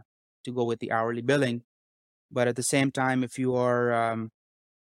to go with the hourly billing. But at the same time, if you are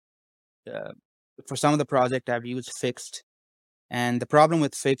uh, for some of the project, I've used fixed. And the problem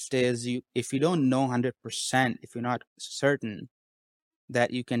with fixed is you if you don't know 100%, if you're not certain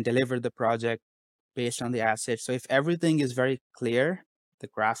that you can deliver the project based on the assets. So if everything is very clear, the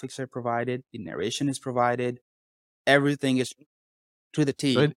graphics are provided, the narration is provided, everything is to the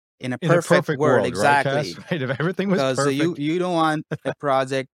So, T in a in a perfect perfect world, world, right, Cass? exactly. Right? If everything was Because you perfect, you don't want a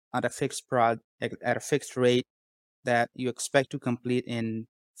project at a at a fixed rate that you expect to complete in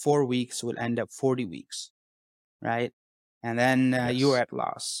 4 weeks will end up 40 weeks, right? And then you're yes. at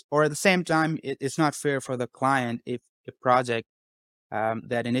loss. Or at the same time, it's not fair for the client if a project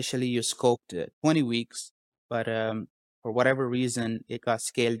that initially you scoped 20 weeks, but for whatever reason, it got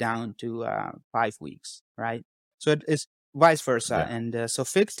scaled down to 5 weeks, right? So it is vice versa. Yeah. And so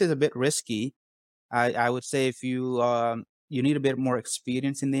fixed is a bit risky. I would say if you need a bit more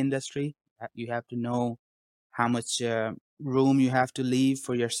experience in the industry, you have to know how much room you have to leave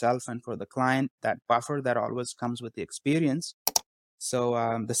for yourself and for the client, that buffer that always comes with the experience. So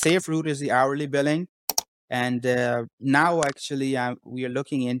the safe route is the hourly billing. And now, actually, we are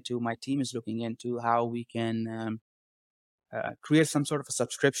looking into, my team is looking into how we can create some sort of a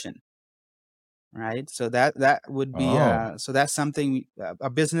subscription, right? So that would be, Oh. so that's something, a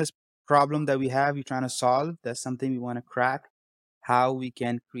business problem that we have, we're trying to solve. That's something we want to crack, how we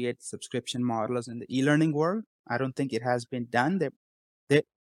can create subscription models in the e-learning world. I don't think it has been done. They,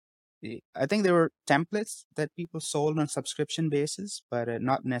 I think there were templates that people sold on subscription basis, but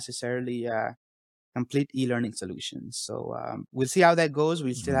not necessarily complete e-learning solutions. So we'll see how that goes.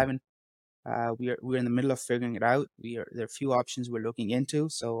 We still Mhm. haven't. We're in the middle of figuring it out. There are a few options we're looking into.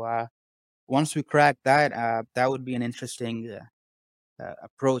 So once we crack that, that would be an interesting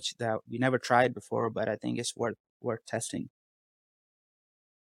approach that we never tried before, but I think it's worth testing.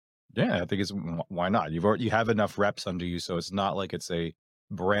 Yeah, I think it's why not? You have enough reps under you, so it's not like it's a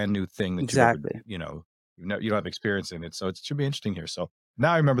brand new thing that you've ever, Exactly. you don't have experience in it. So it should be interesting here. So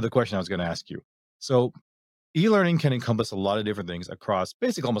now I remember the question I was going to ask you. So e-learning can encompass a lot of different things across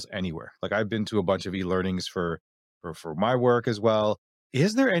basically almost anywhere. Like I've been to a bunch of e-learnings for my work as well.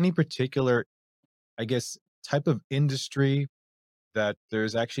 Is there any particular, I guess, type of industry that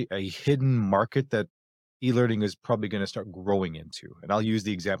there's actually a hidden market that e-learning is probably going to start growing into? And I'll use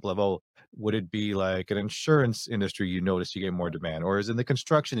the example of, oh, would it be like an insurance industry you notice you get more demand, or is in the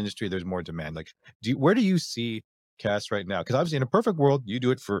construction industry there's more demand? Like, where do you see Cass right now? Because obviously in a perfect world you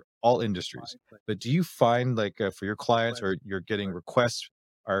do it for all industries, but do you find like for your clients or you're getting requests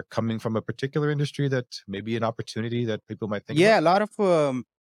are coming from a particular industry that may be an opportunity that people might think Yeah, about? a lot of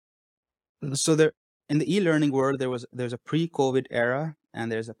so there in the e-learning world there's a pre-COVID era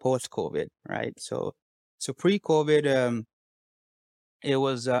and there's a post-COVID, right? So pre-COVID, it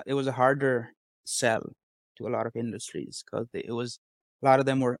was a harder sell to a lot of industries because it was a lot of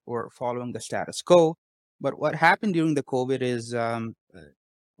them were following the status quo. But what happened during the COVID is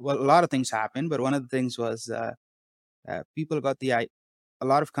well, a lot of things happened, but one of the things was people got a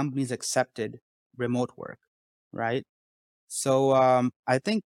lot of companies accepted remote work, right? So I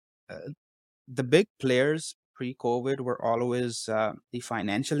think uh, the big players pre-COVID were always the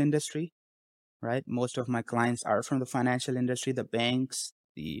financial industry, right? Most of my clients are from the financial industry, the banks,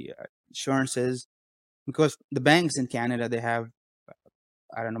 the insurances, because the banks in Canada, they have,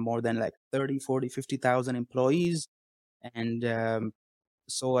 I don't know, more than like 30, 40, 50,000 employees. And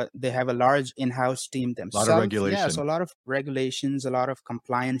so they have a large in-house team A lot of themselves. Yeah, so regulation. a lot of regulations, a lot of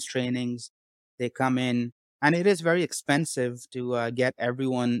compliance trainings, they come in. And it is very expensive to get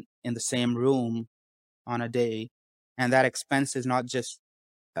everyone in the same room on a day. And that expense is not just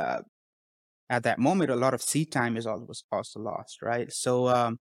uh, at that moment, a lot of seat time is also lost, right?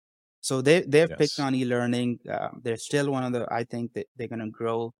 So they've picked Yes. on e-learning. They're still one of the, I think that they're going to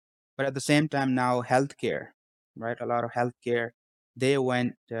grow, but at the same time now healthcare, right? A lot of healthcare, they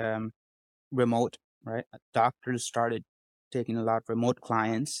went remote, right? Doctors started taking a lot of remote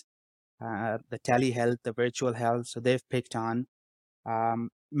clients, the telehealth, the virtual health. So they've picked on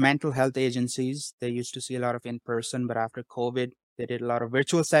mental health agencies. They used to see a lot of in person, but after COVID, they did a lot of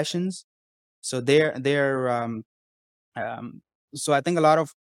virtual sessions. So they're um, so I think a lot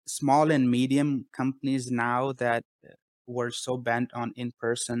of small and medium companies now that were so bent on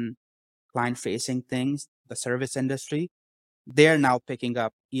in-person client-facing things, the service industry, they're now picking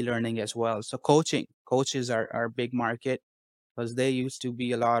up e-learning as well. So coaches are a big market because they used to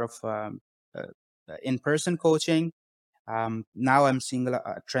be a lot of uh, in-person coaching. Now I'm seeing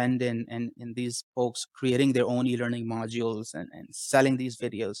a trend in these folks creating their own e-learning modules and selling these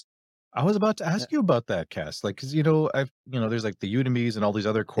videos. I was about to Yeah, ask you about that, Cass. Like, because there's like the Udemy's and all these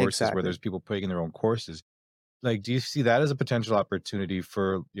other courses where exactly. there's people putting in their own courses. Like, do you see that as a potential opportunity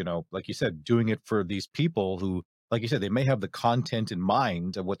for, like you said, doing it for these people who, like you said, they may have the content in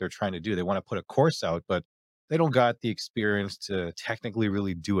mind of what they're trying to do. They want to put a course out, but they don't got the experience to technically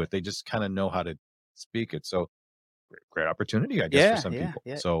really do it. They just kind of know how to speak it. So great opportunity, I guess, for Yeah, some yeah, people.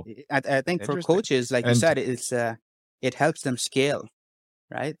 yeah. So I think for interesting. coaches, like you And said, it helps them scale,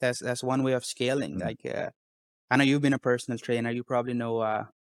 right? That's one way of scaling. mm, Like I know you've been a personal trainer. You probably know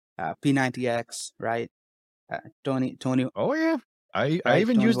P90X, right? Tony oh yeah, I right?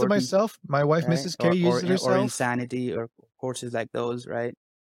 even Tony used it Horton, myself. My wife, right? Mrs. K, used it Or herself. Insanity or courses like those, right?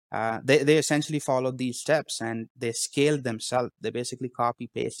 They essentially followed these steps and they scaled themselves. They basically copy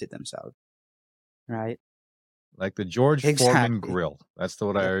pasted themselves, right? Like the George Foreman Exactly. grill. That's the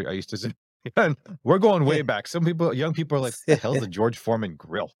what Yeah. I used to say. And we're going way back. Some people, young people are like, "What the hell's the George Foreman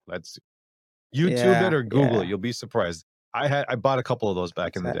grill?" That's YouTube it Yeah. or Google it. Yeah. You'll be surprised. I bought a couple of those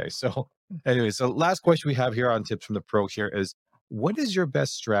back in the day. Exactly. So anyway, so last question we have here on tips from the pro here is what is your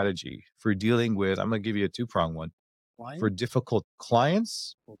best strategy for dealing with, I'm gonna give you a two-prong one, for difficult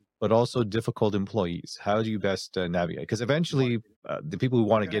clients, but also difficult employees? How do you best navigate? Because eventually, the people who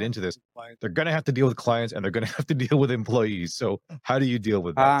want to get into this, they're going to have to deal with clients and they're going to have to deal with employees. So, how do you deal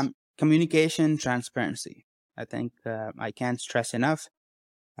with that? Communication, transparency. I think I can't stress enough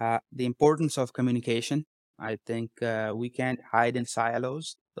the importance of communication. I think we can't hide in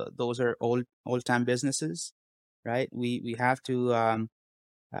silos. Those are old time businesses, right? We have to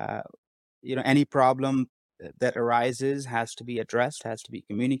uh, any problem that arises has to be addressed, has to be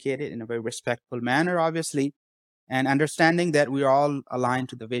communicated in a very respectful manner, obviously, and understanding that we're all aligned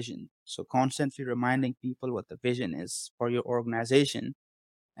to the vision. So constantly reminding people what the vision is for your organization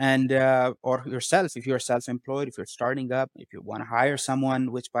And or yourself, if you're self-employed, if you're starting up, if you want to hire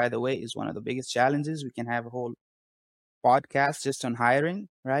someone, which by the way is one of the biggest challenges. We can have a whole podcast just on hiring,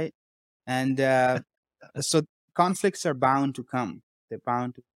 right? And so conflicts are bound to come. They're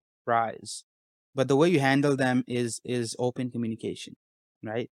bound to rise. But the way you handle them is open communication,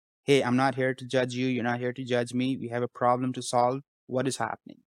 right? Hey, I'm not here to judge you. You're not here to judge me. We have a problem to solve. What is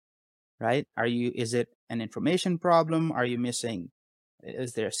happening, right? Is it an information problem? Are you missing?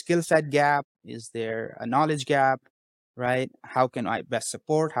 Is there a skill set gap? Is there a knowledge gap? Right? How can I best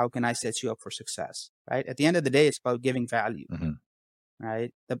support? How can I set you up for success? Right? At the end of the day, it's about giving value. Mm-hmm.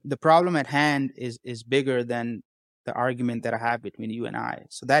 Right? The problem at hand is bigger than the argument that I have between you and I.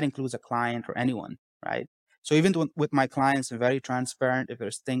 So that includes a client or anyone, right? So even with my clients, I'm very transparent. If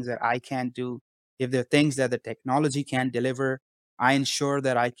there's things that I can't do, if there are things that the technology can't deliver, I ensure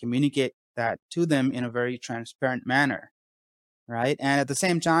that I communicate that to them in a very transparent manner, right? And at the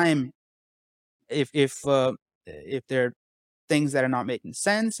same time, if there are things that are not making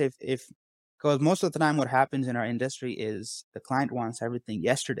sense, if because most of the time what happens in our industry is the client wants everything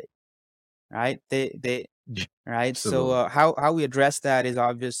yesterday, right? They right. So Absolutely. how we address that is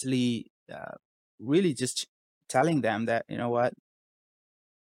obviously really just telling them that, you know what,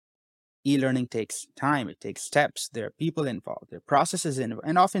 e-learning takes time, it takes steps, there are people involved, there are processes involved,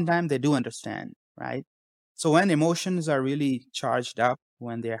 and oftentimes they do understand, right? So when emotions are really charged up,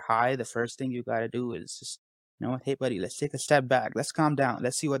 when they're high, the first thing you got to do is just, you know what, hey buddy, let's take a step back, let's calm down,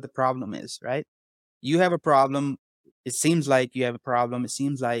 let's see what the problem is, right? You have a problem, it seems like you have a problem, it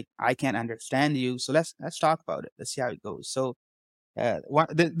seems like I can't understand you, so let's talk about it, let's see how it goes. So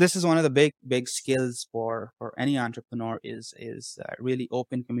this is one of the big skills for any entrepreneur is really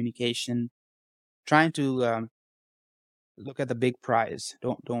open communication, trying to look at the big prize.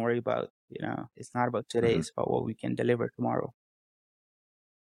 Don't worry about, you know, it's not about today, Mm-hmm. it's about what we can deliver tomorrow.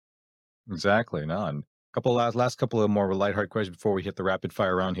 Exactly. No, and last couple of more lighthearted questions before we hit the rapid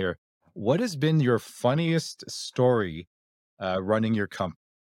fire round here. What has been your funniest story running your company?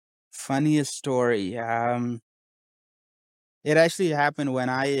 Funniest story, it actually happened when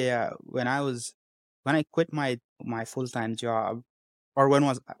I quit my full-time job, or when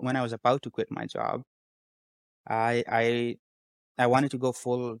I was about to quit my job. I i i wanted to go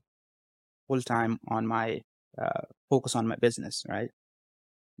full time on my focus on my business, right?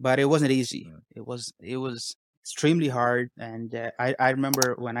 But it wasn't easy. Mm. It was extremely hard, and I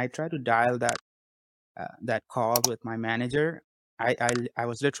remember when I tried to dial that call with my manager, I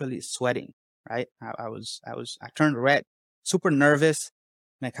was literally sweating, right? I turned red, super nervous.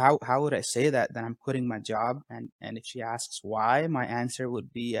 Like how would I say that I'm quitting my job? And if she asks why, my answer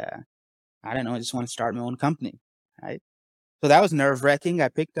would be I don't know, I just want to start my own company, right? So that was nerve wracking. I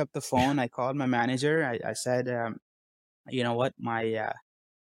picked up the phone. I called my manager. I said, you know what,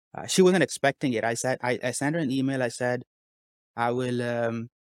 she wasn't expecting it. I sent her an email. I said, I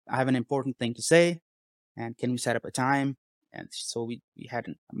have an important thing to say, and can we set up a time? And so we had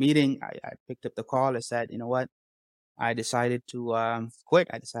a meeting. I picked up the call. I said, you know what, I decided to quit.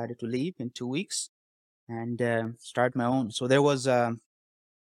 I decided to leave in 2 weeks and start my own. So there was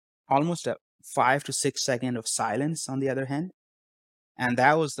almost a 5 to 6 second of silence on the other hand. And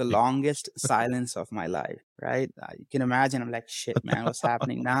that was the longest silence of my life, right? You can imagine, I'm like, shit, man, what's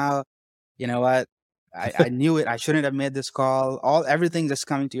happening now? You know what? I knew it. I shouldn't have made this call. Everything that's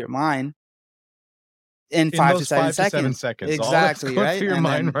coming to your mind in In five to those seven 5 to 7 seconds. seconds, all that's Exactly, going right? through your And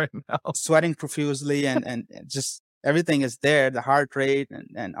mind then right now. sweating profusely and just everything is there, the heart rate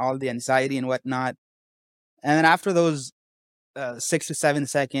and all the anxiety and whatnot. And then after those 6 to 7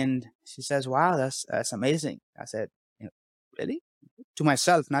 second, she says, wow, that's amazing. I said, "You know, really?" To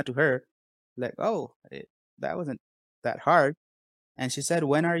myself, not to her. Like, oh, that wasn't that hard. And she said,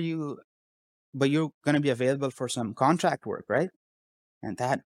 when are you, but you're going to be available for some contract work, right? And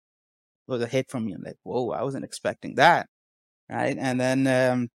that was a hit from me. I'm like, whoa, I wasn't expecting that. Right. And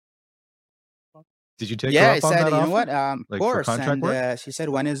then, Did you take her yeah, I up on said, that you know offer? what, of Like for course. contract And work? she said,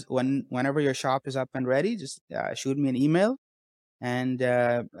 whenever your shop is up and ready, just shoot me an email and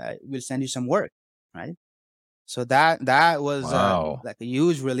we'll send you some work. Right. So that was Wow. like a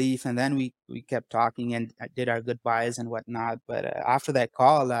huge relief. And then we kept talking and did our goodbyes and whatnot. But after that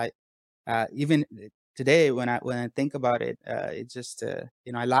call, even today when I think about it, it just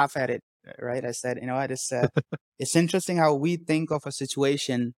you know, I laugh at it. Right? I said, you know what, it's interesting how we think of a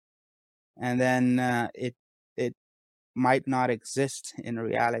situation and then it might not exist in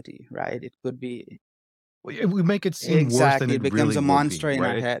reality. Right? It could be We make it seem worse than exactly. it It becomes really a will be, monster in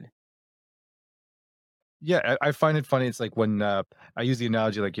our right? head. Yeah, I find it funny. It's like when I use the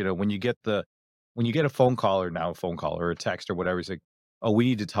analogy, like, when you get a phone call or now a phone call or a text or whatever, it's like, oh, we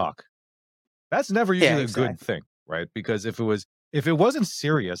need to talk. That's never Yeah, usually a good exactly. thing, right? Because if it wasn't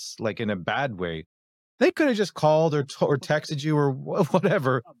serious, like in a bad way, they could have just called or texted you or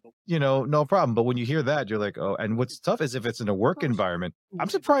whatever, no problem. But when you hear that, you're like, oh, and what's tough is if it's in a work environment, I'm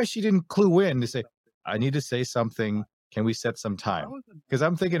surprised she didn't clue in to say, I need to say something. Can we set some time? Because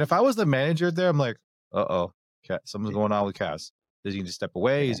I'm thinking if I was the manager there, I'm like, uh-oh, something's going on with Cass. Is he going to step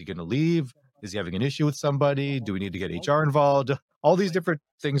away? Yeah. Is he going to leave? Is he having an issue with somebody? Do we need to get HR involved? All these different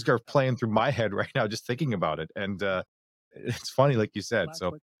things are playing through my head right now, just thinking about it. And it's funny, like you said.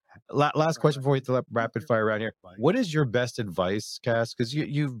 So last question before we hit rapid fire around here. What is your best advice, Cass? Because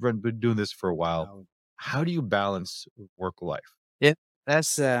you've been doing this for a while. How do you balance work life? Yeah,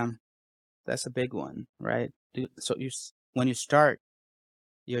 that's a big one, right? So when you start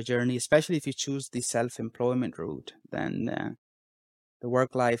your journey, especially if you choose the self-employment route, then the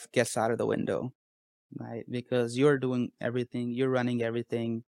work life gets out of the window, right? Because you're doing everything, you're running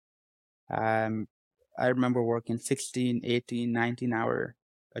everything. I remember working 16, 18, 19 hour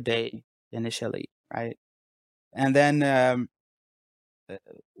a day initially, right? And then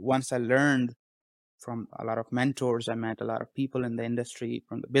once I learned from a lot of mentors, I met a lot of people in the industry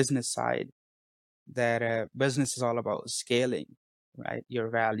from the business side that business is all about scaling, right? Your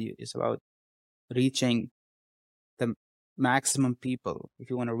value is about reaching the maximum people. If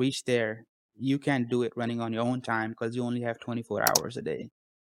you want to reach there, you can't do it running on your own time because you only have 24 hours a day,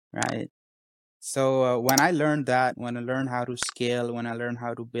 right? So when I learned that, when I learned how to scale, when I learned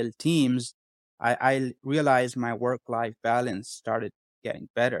how to build teams, I realized my work-life balance started getting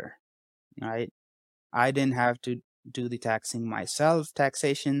better, right? I didn't have to do the taxing myself,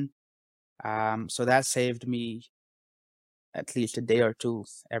 taxation. So that saved me at least a day or two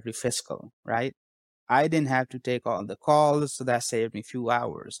every fiscal, right? I didn't have to take all the calls, so that saved me a few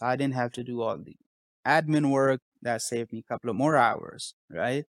hours. I didn't have to do all the admin work, that saved me a couple of more hours,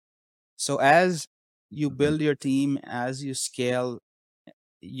 right? So as you Mhm. build your team, as you scale,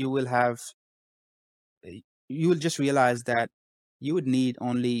 you will have, you will just realize that you would need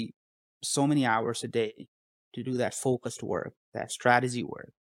only so many hours a day to do that focused work, that strategy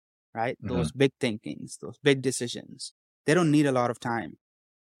work, right? Those Mhm. big thinkings, those big decisions. They don't need a lot of time.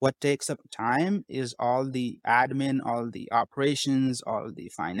 What takes up time is all the admin, all the operations, all the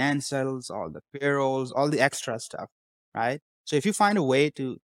financials, all the payrolls, all the extra stuff, right? So if you find a way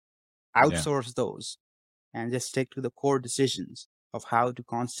to Yeah. outsource those and just stick to the core decisions of how to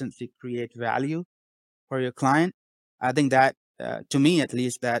constantly create value for your client, I think that, to me at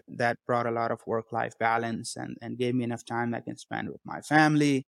least, that brought a lot of work-life balance and gave me enough time I can spend with my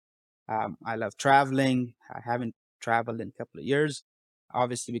family. I love traveling. I haven't traveled in a couple of years,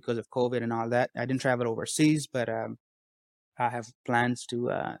 obviously because of COVID and all that. I didn't travel overseas, but I have plans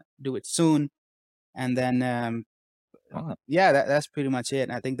to do it soon. And then, Oh, yeah, that's pretty much it.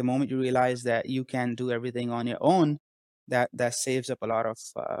 And I think the moment you realize that you can do everything on your own, that saves up a lot of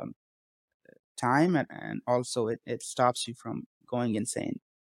time, and also it stops you from going insane.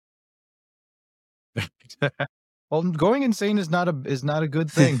 well, going insane is not a good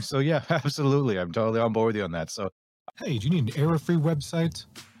thing. So yeah, absolutely, I'm totally on board with you on that. So, hey, do you need an error-free website?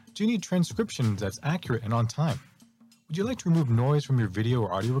 Do you need transcription that's accurate and on time? Would you like to remove noise from your video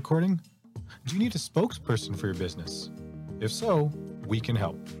or audio recording? Do you need a spokesperson for your business? If so, we can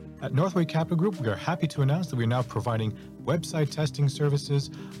help. At Northway Capital Group, we are happy to announce that we are now providing website testing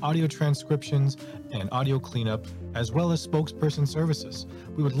services, audio transcriptions, and audio cleanup, as well as spokesperson services.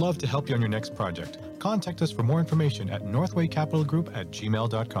 We would love to help you on your next project. Contact us for more information at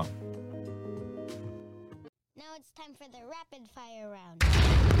northwaycapitalgroup@gmail.com. Now it's time for the rapid fire round.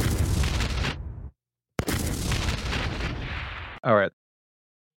 All right.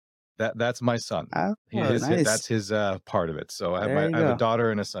 That's my son. Oh, nice. That's his part of it. So There you I have a go.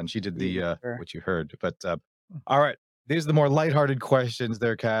 daughter and a son. She did the Sure. what you heard. But all right, these are the more lighthearted questions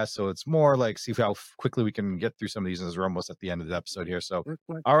there, Cass. So it's more like see how quickly we can get through some of these as we're almost at the end of the episode here. So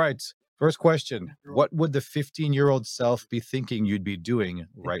all right, first question: what would the 15-year-old self be thinking you'd be doing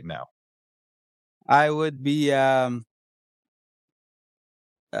right now? I would be a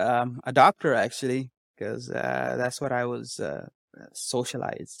doctor, actually, because that's what I was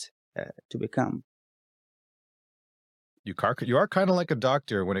socialized to become. You are kind of like a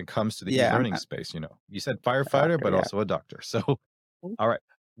doctor when it comes to the Yeah, e-learning I'm space. You said a firefighter, doctor. but Yeah. also a doctor. So all right,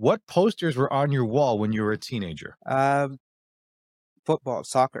 what posters were on your wall when you were a teenager? Football,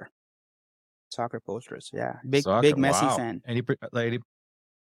 soccer posters. Yeah, big Soccer. Messi Wow. fan. Any lady?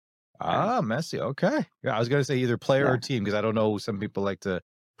 Yeah, Messi. Okay. Yeah, I was gonna say either player yeah. or team because I don't know. Some people like to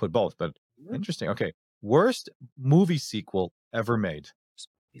put both, but interesting. Okay. Worst movie sequel ever made.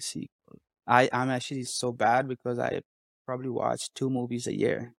 You see, I'm actually so bad because probably watch 2 movies a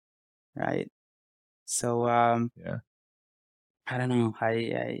year, right? So Yeah. I don't know.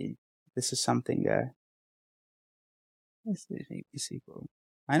 I this is something. Let's see, maybe sequel.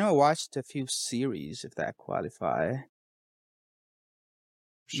 I know I watched a few series, if that qualify.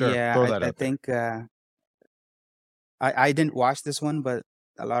 Sure. Yeah, Throw I that I out there. think I didn't watch this one, but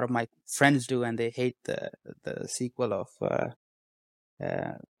a lot of my friends do, and they hate the sequel of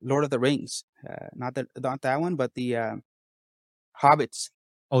Lord of the Rings. Not that one, but the Hobbits.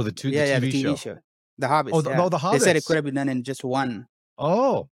 Oh, the Yeah, the TV TV show. show. The Hobbits, Oh, yeah. the They said it could Hobbits. have been done in just one,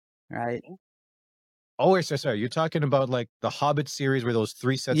 Oh. right? Oh, wait, sorry. You're talking about like the Hobbit series where those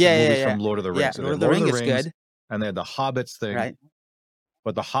 3 sets of Yeah, yeah, movies yeah. from Lord of the Yeah, Rings. So they Lord had of the Lord of Ring the is Rings good, and they had the Hobbits thing. right?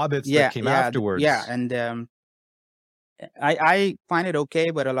 But the Hobbits that Yeah, came yeah, yeah, afterwards. and I find it okay,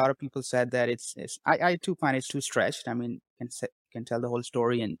 but a lot of people said that it's I too find it's too stretched. I mean, can tell the whole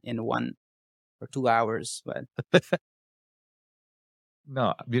story in 1 or 2 hours, but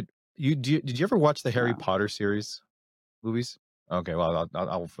No, did you ever watch the Harry no. Potter series movies? Okay, well,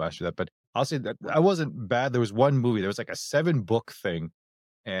 I'll flash you that. But I'll say that I wasn't bad. There was one movie. There was like a 7-book thing,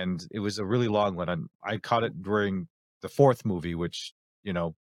 and it was a really long one. And I caught it during the 4th movie, which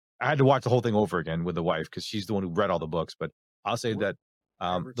I had to watch the whole thing over again with the wife because she's the one who read all the books. But I'll say that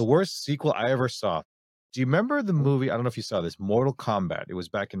the worst sequel I ever saw. Do you remember the movie? I don't know if you saw this, Mortal Kombat. It was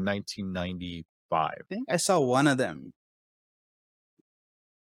back in 1995. I think I saw one of them,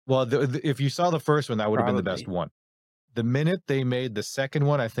 Well, if you saw the first one, that would have been the best probably. one. The minute they made the second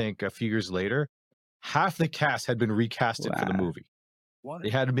one, I think a few years later, half the cast had been recasted for the Wow. movie. They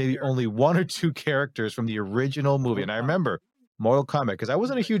had maybe only 1 or 2 characters from the original movie. And I remember Mortal Kombat because I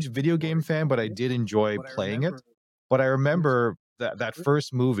wasn't a huge video game fan, but I did enjoy playing it. But I remember that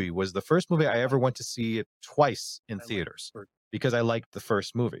first movie was the first movie I ever went to see it twice in theaters because I liked the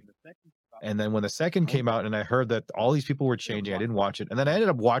first movie. And then when the second came out and I heard that all these people were changing, I didn't watch it. And then I ended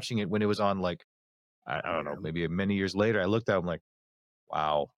up watching it when it was on like, I don't know, maybe many years later. I looked at it, I'm like,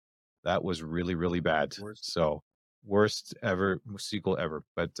 wow, that was really, really bad. So worst ever sequel ever.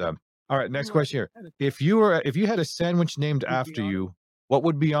 But all right, next question here. If you had a sandwich named after you, what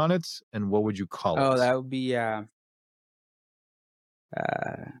would be on it and what would you call Oh, it? that would be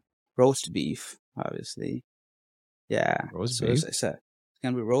roast beef, obviously. Yeah. Roast So beef? it's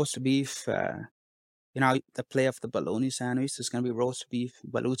gonna be roast beef. The play of the bologna sandwich is gonna be roast beef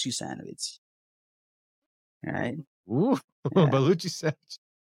Baluchi sandwich, right? Ooh, Yeah. Baluchi sandwich.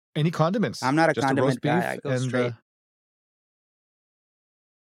 Any condiments? I'm not a Just a roast condiment guy. beef I go and straight.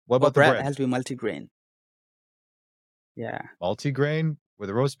 what Oh, about the bread bread? has to be multigrain. Yeah, Multigrain with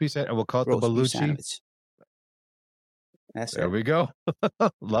a roast beef and we'll call it the roast beef Baluchi. sandwich. That's There it. we go.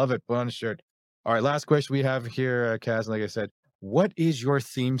 Love it. Put on a shirt. All right, last question we have here, Kaz. Like I said, what is your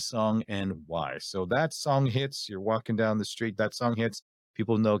theme song and why? So that song hits, you're walking down the street, that song hits,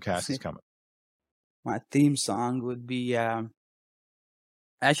 people know Kaz is coming. My theme song would be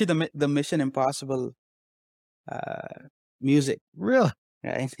actually the Mission Impossible music. Really?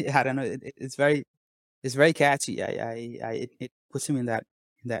 Right? I don't know. It's very catchy. It puts him in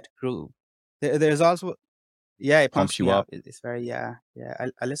that groove. There's also it Pumps pumps you me up. up. It's very I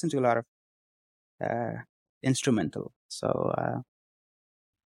listen to a lot of instrumental, so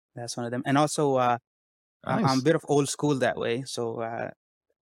that's one of them. And also I'm a Nice. bit of old school that way. So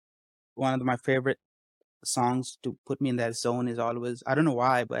one of my favorite songs to put me in that zone is always, I don't know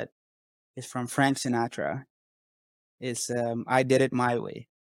why, but it's from Frank Sinatra. It's I Did It My Way.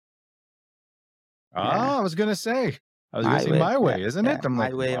 Yeah, I was going to say My Way. My Yeah, Way, isn't yeah, it? I'm My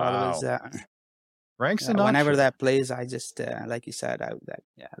like, Way always. wow. Frank Whenever Sinatra. that plays, I just like you said,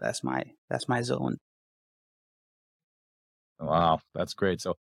 that's my zone. Wow, that's great.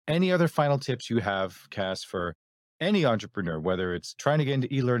 So any other final tips you have, Cass, for any entrepreneur, whether it's trying to get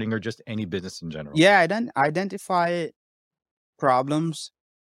into e-learning or just any business in general? Yeah, identify problems.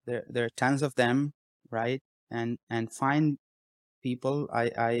 There are tons of them, right? And find people.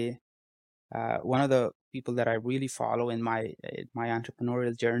 One of the people that I really follow in my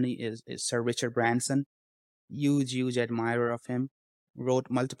entrepreneurial journey is Sir Richard Branson. Huge admirer of him. Wrote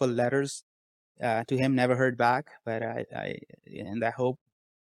multiple letters to him, never heard back, but I hope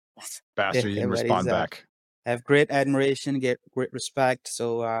Bastard, you didn't everybody's respond back. have great admiration, get great respect.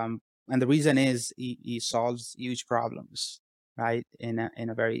 So and the reason is he solves huge problems, right? In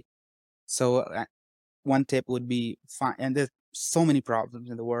a very so one tip would be find, and there's so many problems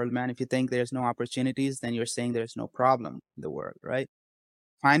in the world, man. If you think there's no opportunities, then you're saying there's no problem in the world, right?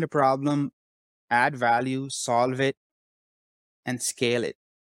 Find a problem, add value, solve it, and scale it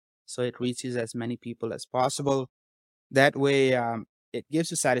so it reaches as many people as possible. That way, it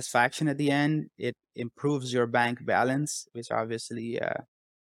gives you satisfaction at the end. It improves your bank balance, which obviously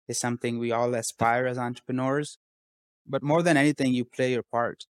is something we all aspire as entrepreneurs. But more than anything, you play your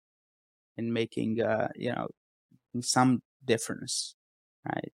part in making, some difference,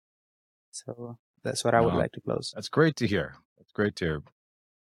 right? So that's what I would No, like to close. that's great to hear. That's great to hear.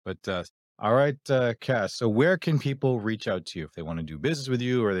 But all right, Cass. So where can people reach out to you if they want to do business with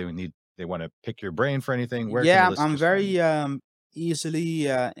you, or they want to pick your brain for anything? Where can the Yeah, I'm listeners find very you? easily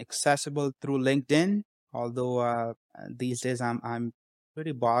accessible through LinkedIn. Although these days I'm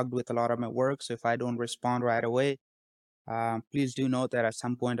pretty bogged with a lot of my work, so if I don't respond right away, please do note that at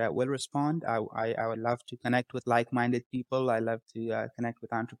some point I will respond. I would love to connect with like-minded people. I love to connect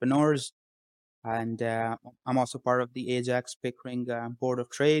with entrepreneurs, and I'm also part of the Ajax Pickering Board of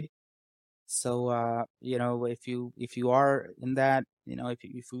Trade. So if you are in that,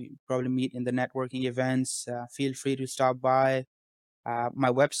 if we probably meet in the networking events, feel free to stop by. My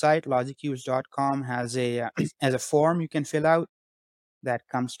website logicubes.com has a has a form you can fill out that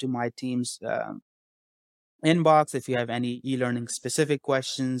comes to my team's inbox if you have any e-learning specific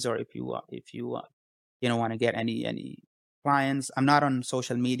questions, or if you want to get any clients. I'm not on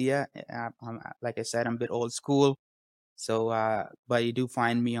social media. Like I said, I'm a bit old school. So, but you do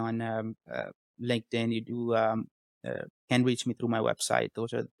find me on LinkedIn. You do can reach me through my website.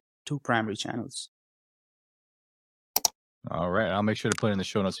 Those are two primary channels. All right, I'll make sure to put in the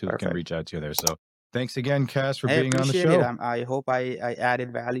show notes who can Perfect. reach out to you there. So thanks again, Cass, for I being on the appreciate it. show. I hope I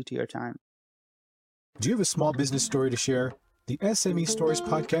added value to your time. Do you have a small business story to share? The S.M.E Stories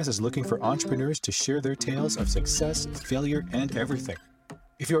podcast is looking for entrepreneurs to share their tales of success, failure, and everything.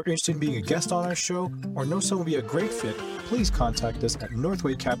 If you're interested in being a guest on our show or know someone would be a great fit, please contact us at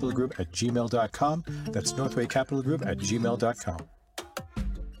northwaycapitalgroup@gmail.com. That's northwaycapitalgroup@gmail.com.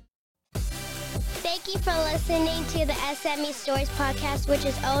 Thank you for listening to the S.M.E Stories podcast, which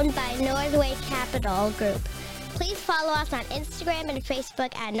is owned by Northway Capital Group. Please follow us on Instagram and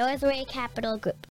Facebook at Northway Capital Group.